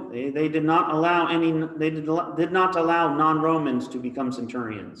Roman. They did not allow non-Romans to become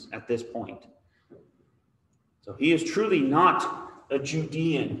centurions at this point. So he is truly not a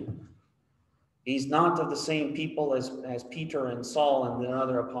Judean. He's not of the same people as Peter and Saul and the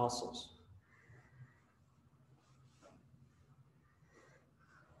other apostles.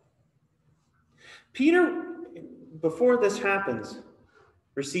 Peter, before this happens,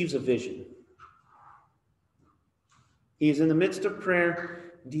 receives a vision. He is in the midst of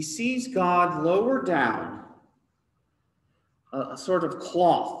prayer, and he sees God lower down a sort of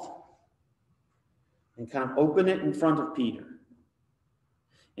cloth and kind of open it in front of Peter.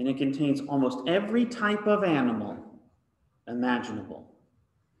 And it contains almost every type of animal imaginable.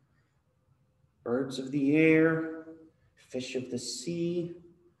 Birds of the air, fish of the sea,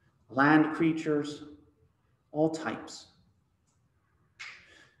 land creatures, all types.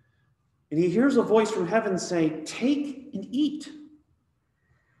 And he hears a voice from heaven say, take and eat.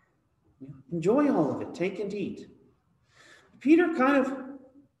 Enjoy all of it. Take and eat. Peter kind of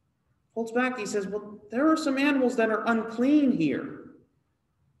holds back. He says, well, there are some animals that are unclean here,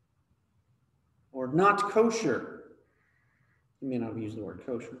 or not kosher. He may not have used the word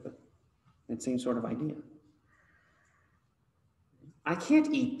kosher, but that same sort of idea. I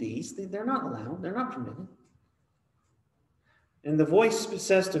can't eat these. They're not allowed. They're not permitted. And the voice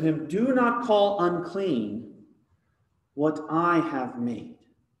says to him, do not call unclean what I have made.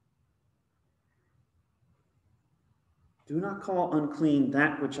 Do not call unclean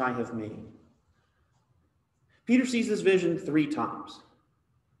that which I have made. Peter sees this vision 3 times.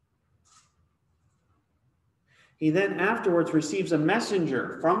 He then afterwards receives a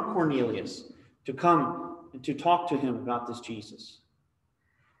messenger from Cornelius to come and to talk to him about this Jesus.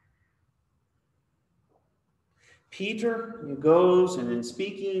 Peter goes and in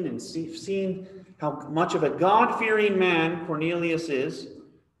speaking and seeing how much of a God-fearing man Cornelius is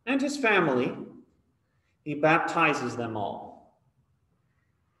and his family, he baptizes them all.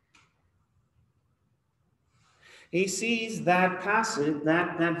 He sees that passage,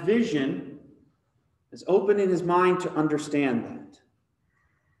 that vision is open in his mind to understand that.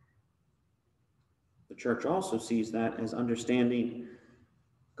 The church also sees that as understanding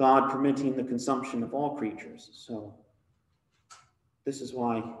God permitting the consumption of all creatures. So this is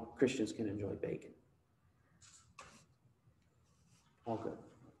why Christians can enjoy bacon. All good.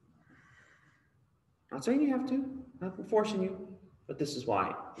 Not saying you have to, not forcing you, but this is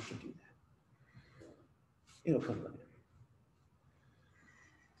why you can do that. It'll come later.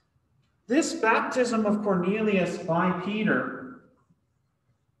 This baptism of Cornelius by Peter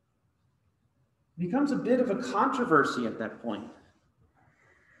becomes a bit of a controversy at that point.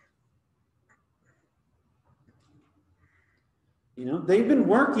 You know, they've been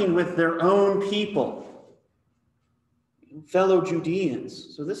working with their own people, fellow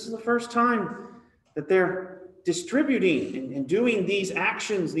Judeans. So this is the first time that they're distributing and doing these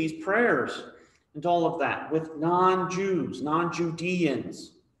actions, these prayers, and all of that with non-Jews,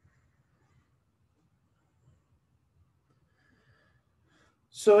 non-Judeans.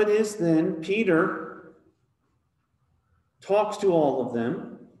 So it is then Peter talks to all of them,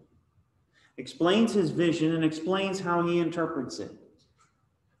 explains his vision, and explains how he interprets it.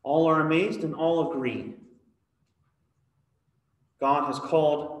 All are amazed and all agree. God has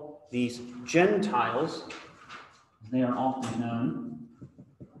called these Gentiles, as they are often known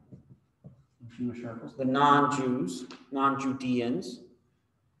in Jewish circles, the non-Jews, non-Judeans.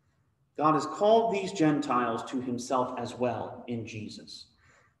 God has called these Gentiles to himself as well in Jesus.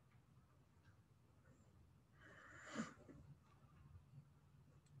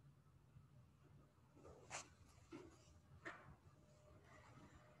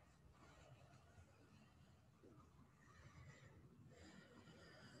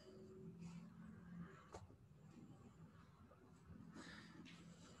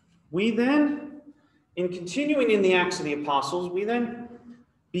 We then, in continuing in the Acts of the Apostles, we then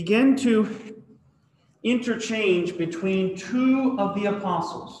begin to interchange between two of the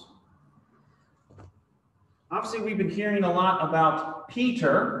apostles. Obviously, we've been hearing a lot about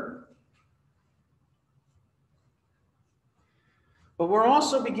Peter, but we're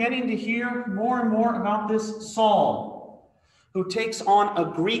also beginning to hear more and more about this Saul, who takes on a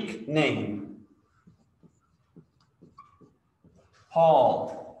Greek name,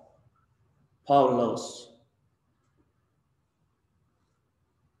 Paul, Paulos.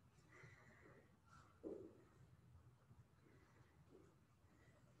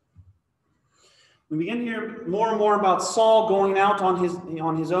 We begin to hear more and more about Saul going out on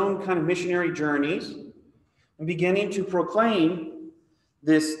his own kind of missionary journeys and beginning to proclaim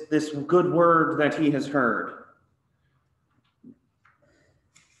this good word that he has heard.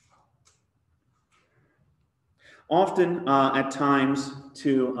 Often, at times,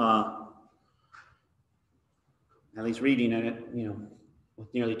 to at least reading it,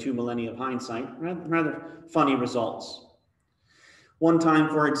 with nearly 2 millennia of hindsight, rather funny results. One time,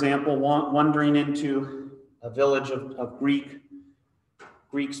 for example, wandering into a village of Greek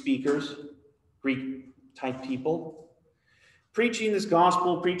speakers, Greek-type people, preaching this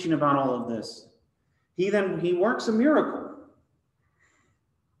gospel, preaching about all of this. He works a miracle.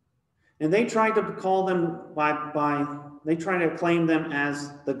 And they try to call them they try to claim them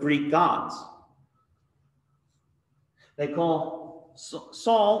as the Greek gods. They call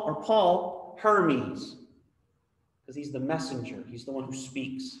Saul or Paul Hermes, because he's the messenger. He's the one who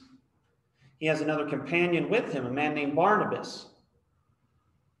speaks. He has another companion with him, a man named Barnabas.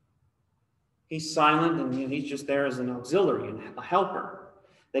 He's silent and he's just there as an auxiliary and a helper.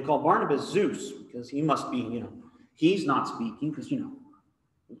 They call Barnabas Zeus because he must be, he's not speaking because,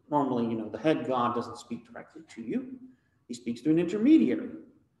 normally, the head god doesn't speak directly to you. He speaks to an intermediary.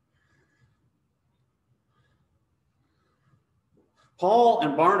 Paul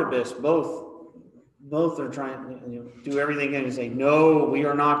and Barnabas both are trying to do everything and say, no, we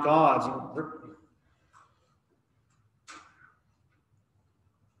are not gods. Sounds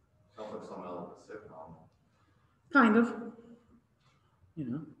like some element of sitcom. Kind of.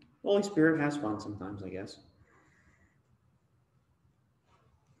 The Holy Spirit has fun sometimes, I guess.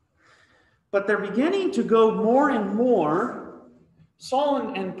 But they're beginning to go more and more.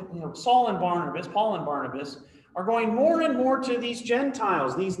 Paul and Barnabas are going more and more to these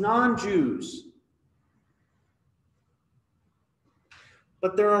Gentiles, these non-Jews.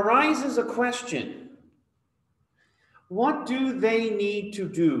 But there arises a question. What do they need to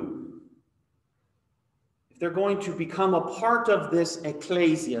do if they're going to become a part of this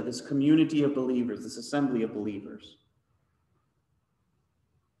ecclesia, this community of believers, this assembly of believers?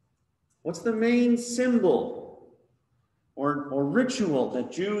 What's the main symbol or ritual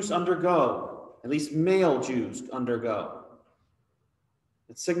that Jews undergo, at least male Jews undergo,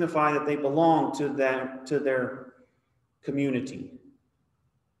 that signify that they belong to their community?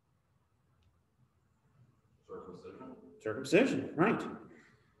 Circumcision, right.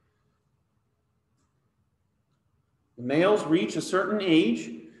 The males reach a certain age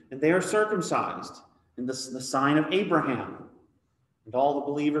and they are circumcised in the sign of Abraham and all the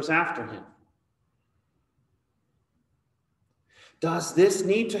believers after him. Does this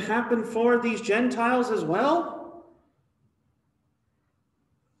need to happen for these Gentiles as well?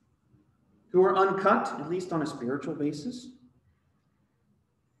 Who are uncut, at least on a spiritual basis?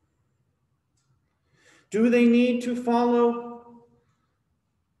 Do they need to follow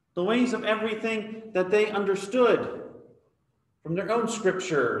the ways of everything that they understood from their own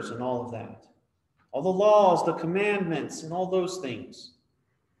scriptures and all of that? All the laws, the commandments, and all those things.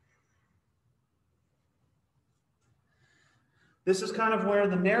 This is kind of where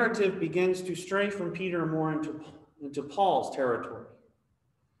the narrative begins to stray from Peter more into Paul's territory.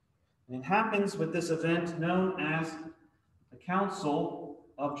 And it happens with this event known as the Council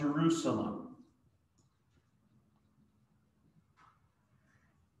of Jerusalem.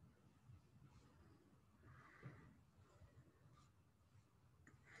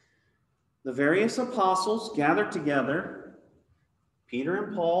 The various apostles gathered together, Peter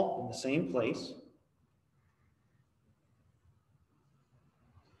and Paul in the same place,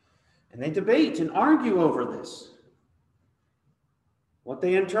 and they debate and argue over this. What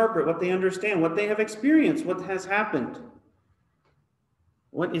they interpret, what they understand, what they have experienced, what has happened,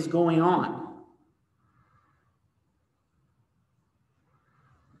 what is going on.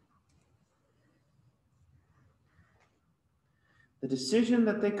 The decision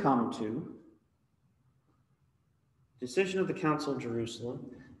that they come to, decision of the Council of Jerusalem,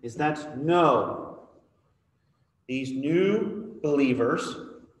 is that no, these new believers,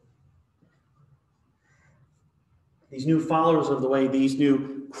 these new followers of the way, these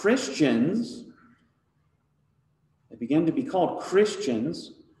new Christians, they begin to be called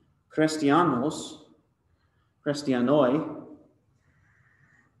Christians, Christianos, Christianoi.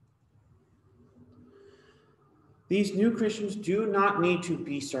 These new Christians do not need to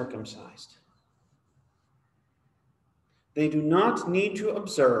be circumcised. They do not need to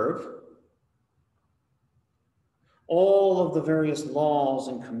observe all of the various laws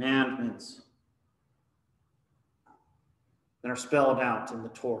and commandments that are spelled out in the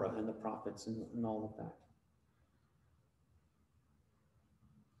Torah and the prophets and all of that.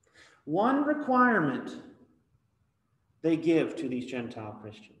 One requirement they give to these Gentile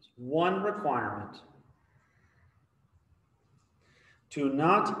Christians, one requirement: to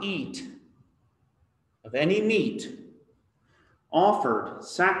not eat of any meat offered,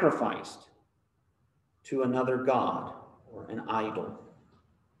 sacrificed to another god or an idol.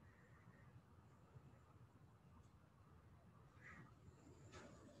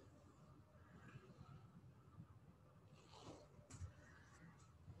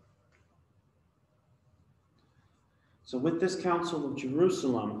 So with this Council of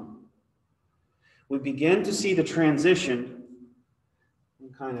Jerusalem, we begin to see the transition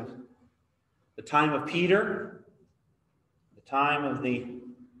in kind of the time of Peter, the time of the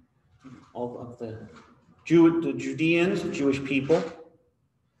Judeans, the Jewish people,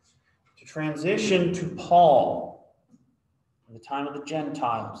 to transition to Paul, in the time of the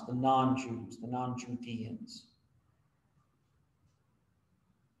Gentiles, the non-Jews, the non-Judeans,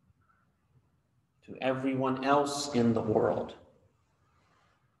 to everyone else in the world.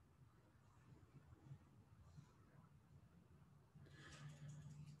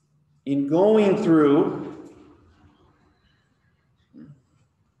 In going through,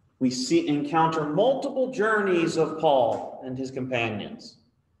 we encounter multiple journeys of Paul and his companions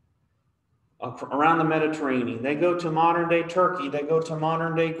around the Mediterranean. They go to modern-day Turkey. They go to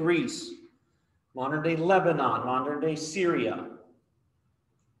modern-day Greece, modern-day Lebanon, modern-day Syria.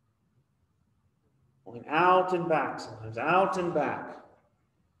 Going out and back, sometimes out and back.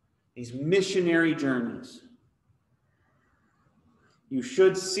 These missionary journeys. You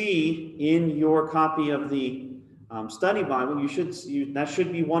should see in your copy of the study Bible, that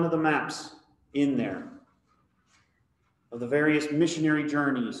should be one of the maps in there of the various missionary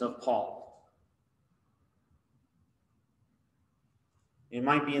journeys of Paul. It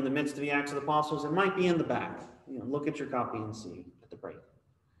might be in the midst of the Acts of the Apostles. It might be in the back. Look at your copy and see at the break.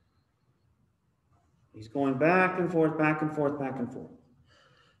 He's going back and forth, back and forth, back and forth.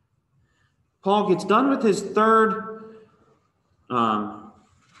 Paul gets done with his third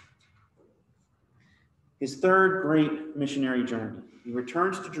great missionary journey. He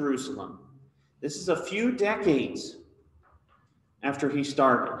returns to Jerusalem. This is a few decades after he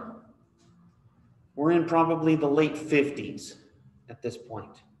started. We're in probably the late 50s at this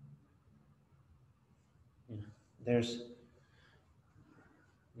point. There's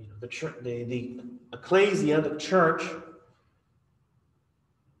the church, the ecclesia, the church,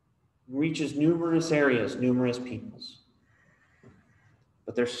 reaches numerous areas, numerous peoples.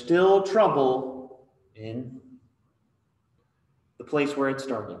 But there's still trouble in the place where it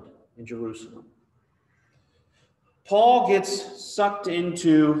started, in Jerusalem. Paul gets sucked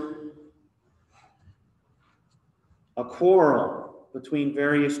into a quarrel between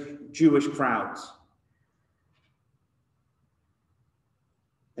various Jewish crowds.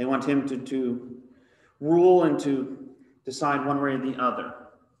 They want him to rule and to decide one way or the other.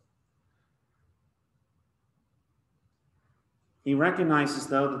 He recognizes,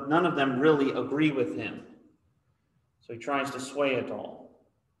 though, that none of them really agree with him. So he tries to sway it all.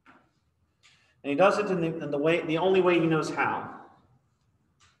 And he does it in the only way he knows how.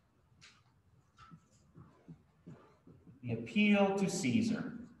 The appeal to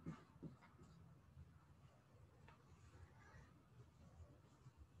Caesar.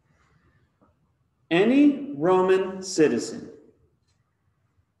 Any Roman citizen,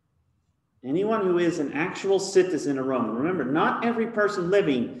 anyone who is an actual citizen of Rome, remember, not every person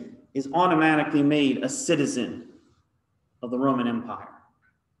living is automatically made a citizen of the Roman Empire.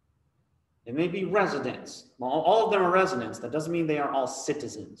 They may be residents. All of them are residents. That doesn't mean they are all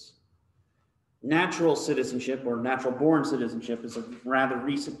citizens. Natural citizenship or natural-born citizenship is a rather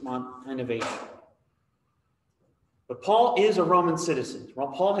recent innovation. But Paul is a Roman citizen. Well,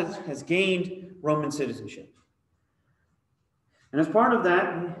 Paul has gained Roman citizenship. And as part of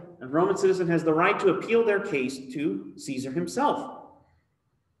that, a Roman citizen has the right to appeal their case to Caesar himself.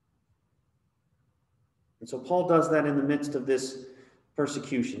 And so Paul does that in the midst of this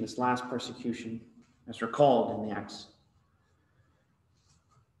persecution, this last persecution, as recalled in the Acts.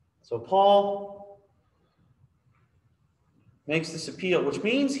 So Paul makes this appeal, which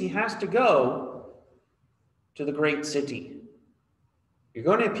means he has to go to the great city. You're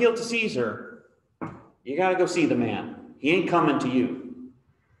going to appeal to Caesar, you got to go see the man. He ain't coming to you.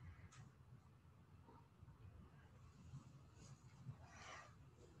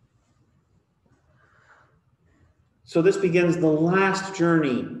 So this begins the last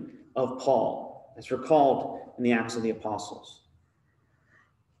journey of Paul, as recalled in the Acts of the Apostles.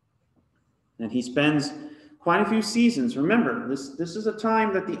 And he spends quite a few seasons. Remember, this is a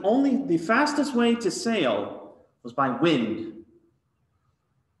time that the fastest way to sail was by wind.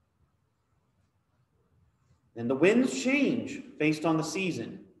 And the winds change based on the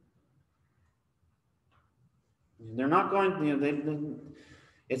season. They're not going,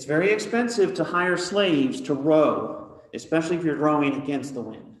 it's very expensive to hire slaves to row, especially if you're rowing against the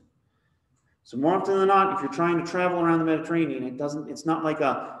wind. So more often than not, if you're trying to travel around the Mediterranean, it's not like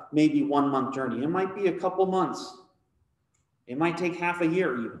a maybe 1 month journey. It might be a couple months. It might take half a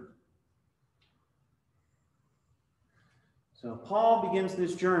year even. So Paul begins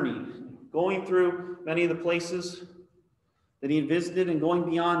this journey, going through many of the places that he had visited and going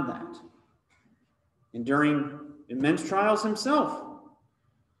beyond that. Enduring immense trials himself.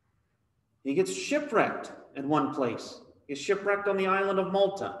 He gets shipwrecked at one place. He gets shipwrecked on the island of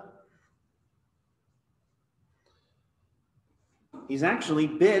Malta. He's actually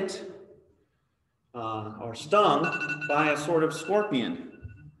bit or stung by a sort of scorpion.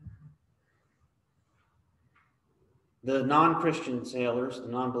 The non-Christian sailors, the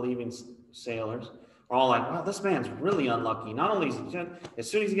non-believing sailors, are all like, wow, this man's really unlucky. Not only is he, as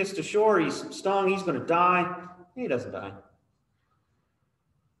soon as he gets to shore, he's stung, he's going to die. He doesn't die.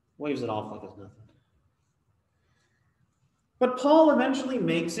 Waves it off like it's nothing. But Paul eventually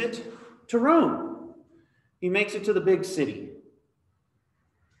makes it to Rome. He makes it to the big city.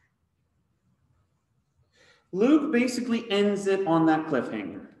 Luke basically ends it on that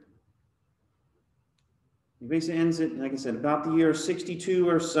cliffhanger. He basically ends it, like I said, about the year 62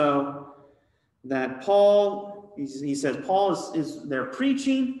 or so, that Paul, he says Paul is there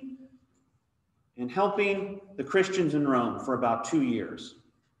preaching and helping the Christians in Rome for about 2 years.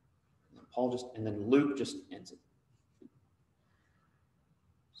 And then Luke just ends it.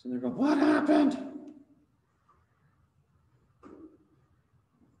 So they're going, what happened?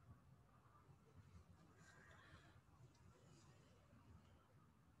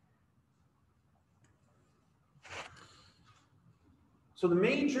 So the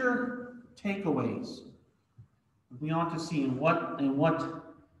major takeaways we ought to see in what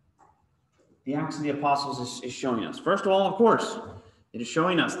the Acts of the Apostles is showing us. First of all, of course, it is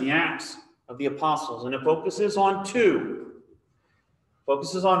showing us the Acts of the Apostles, and it focuses on two.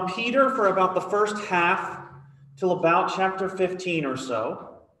 Focuses on Peter for about the first half till about chapter 15 or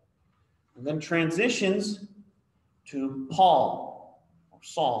so, and then transitions to Paul, or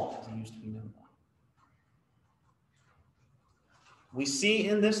Saul, as he used to be known by. We see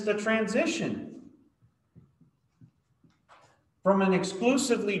in this the transition from an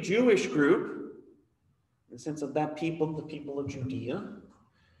exclusively Jewish group, in the sense of that people, the people of Judea,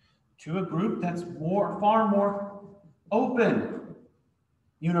 to a group that's far more open,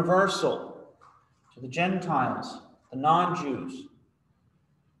 universal, to the Gentiles, the non-Jews.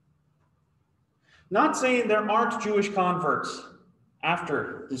 Not saying there aren't Jewish converts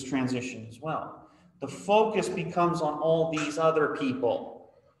after this transition as well. The focus becomes on all these other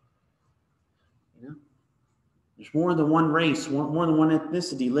people. You know? There's more than one race, more than one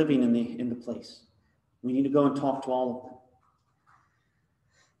ethnicity living in the place. We need to go and talk to all of them.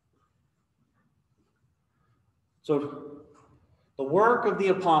 So the work of the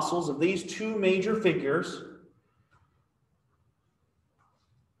apostles, of these two major figures,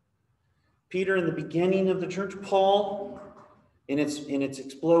 Peter in the beginning of the church, Paul in its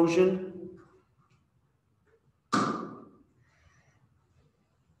explosion,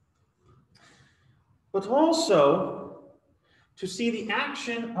 but also to see the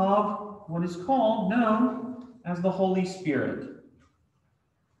action of what is known as the Holy Spirit,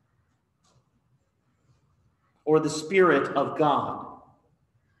 or the Spirit of God.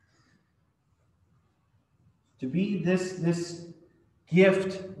 To be this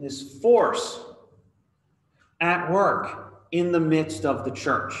gift, this force at work in the midst of the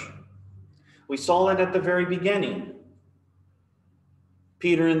church. We saw it at the very beginning.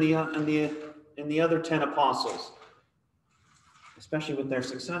 Peter and the other 10 apostles, especially with their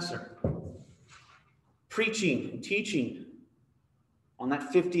successor, preaching and teaching on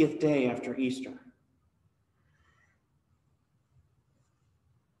that 50th day after Easter.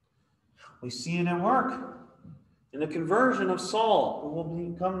 We see it at work in the conversion of Saul, who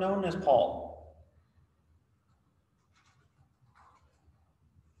will become known as Paul.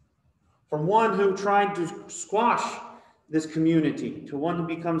 From one who tried to squash this community to one who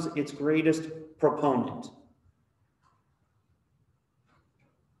becomes its greatest proponent.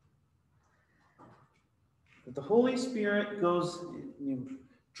 But the Holy Spirit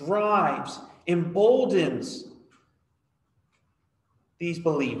drives, emboldens these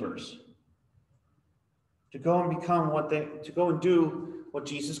believers to go and do what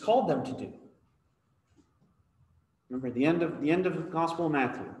Jesus called them to do. Remember the end of the Gospel of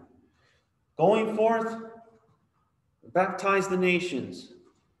Matthew. Going forth, baptize the nations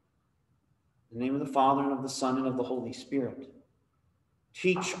in the name of the Father and of the Son and of the Holy Spirit.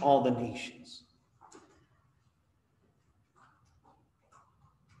 Teach all the nations.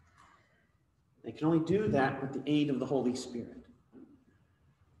 They can only do that with the aid of the Holy Spirit.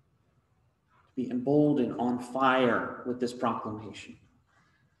 Be emboldened, on fire with this proclamation.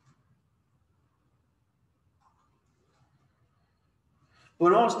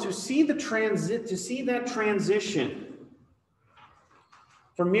 But also to see that transition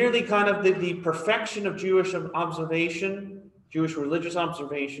from merely kind of the perfection of Jewish observation, Jewish religious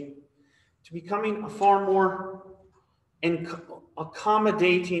observation, to becoming a far more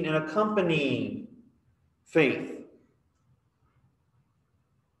accommodating and accompanying faith.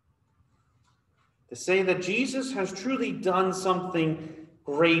 To say that Jesus has truly done something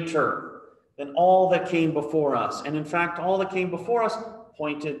greater than all that came before us. And in fact, all that came before us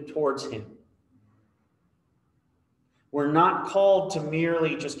pointed towards him. We're not called to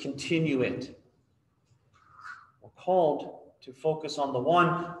merely just continue it. We're called to focus on the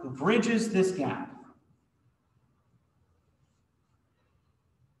one who bridges this gap.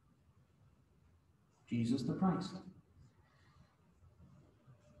 Jesus the Christ.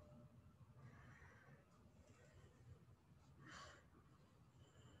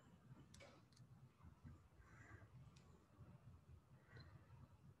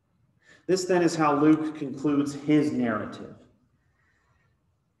 This then is how Luke concludes his narrative.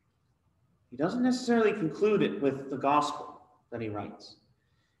 He doesn't necessarily conclude it with the gospel that he writes.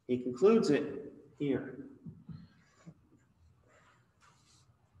 He concludes it here.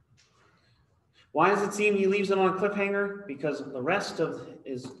 Why does it seem he leaves it on a cliffhanger? Because the rest of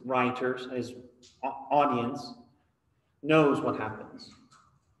his writers, his audience, knows what happens.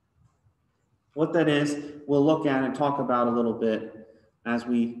 What that is, we'll look at and talk about a little bit as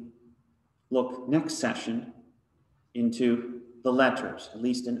we look next session into the letters, at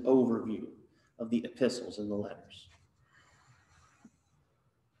least an overview of the epistles and the letters.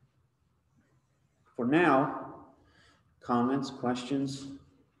 For now, comments, questions?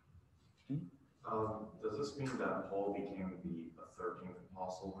 Does this mean that Paul became the 13th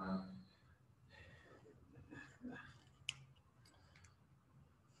apostle then?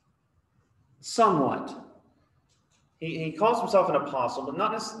 Somewhat. He calls himself an apostle, but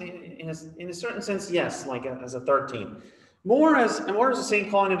not necessarily, in a certain sense, yes, like as a 13. More as a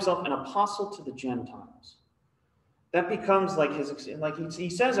saint calling himself an apostle to the Gentiles. that becomes like he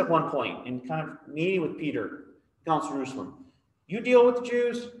says at one point in kind of meeting with Peter, Council of Jerusalem, you deal with the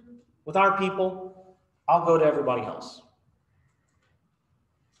Jews, with our people, I'll go to everybody else.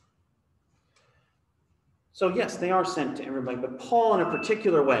 So yes, they are sent to everybody, but Paul in a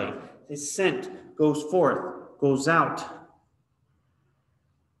particular way is sent, goes forth, goes out to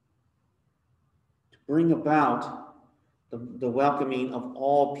bring about the welcoming of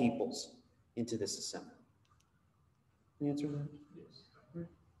all peoples into this assembly. Can you answer that? Yes.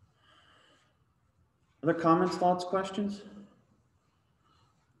 Other comments, thoughts, questions?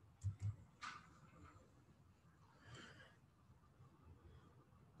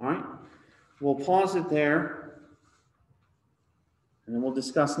 All right, we'll pause it there, and then we'll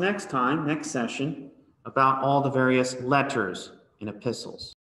discuss next time, next session, about all the various letters and epistles.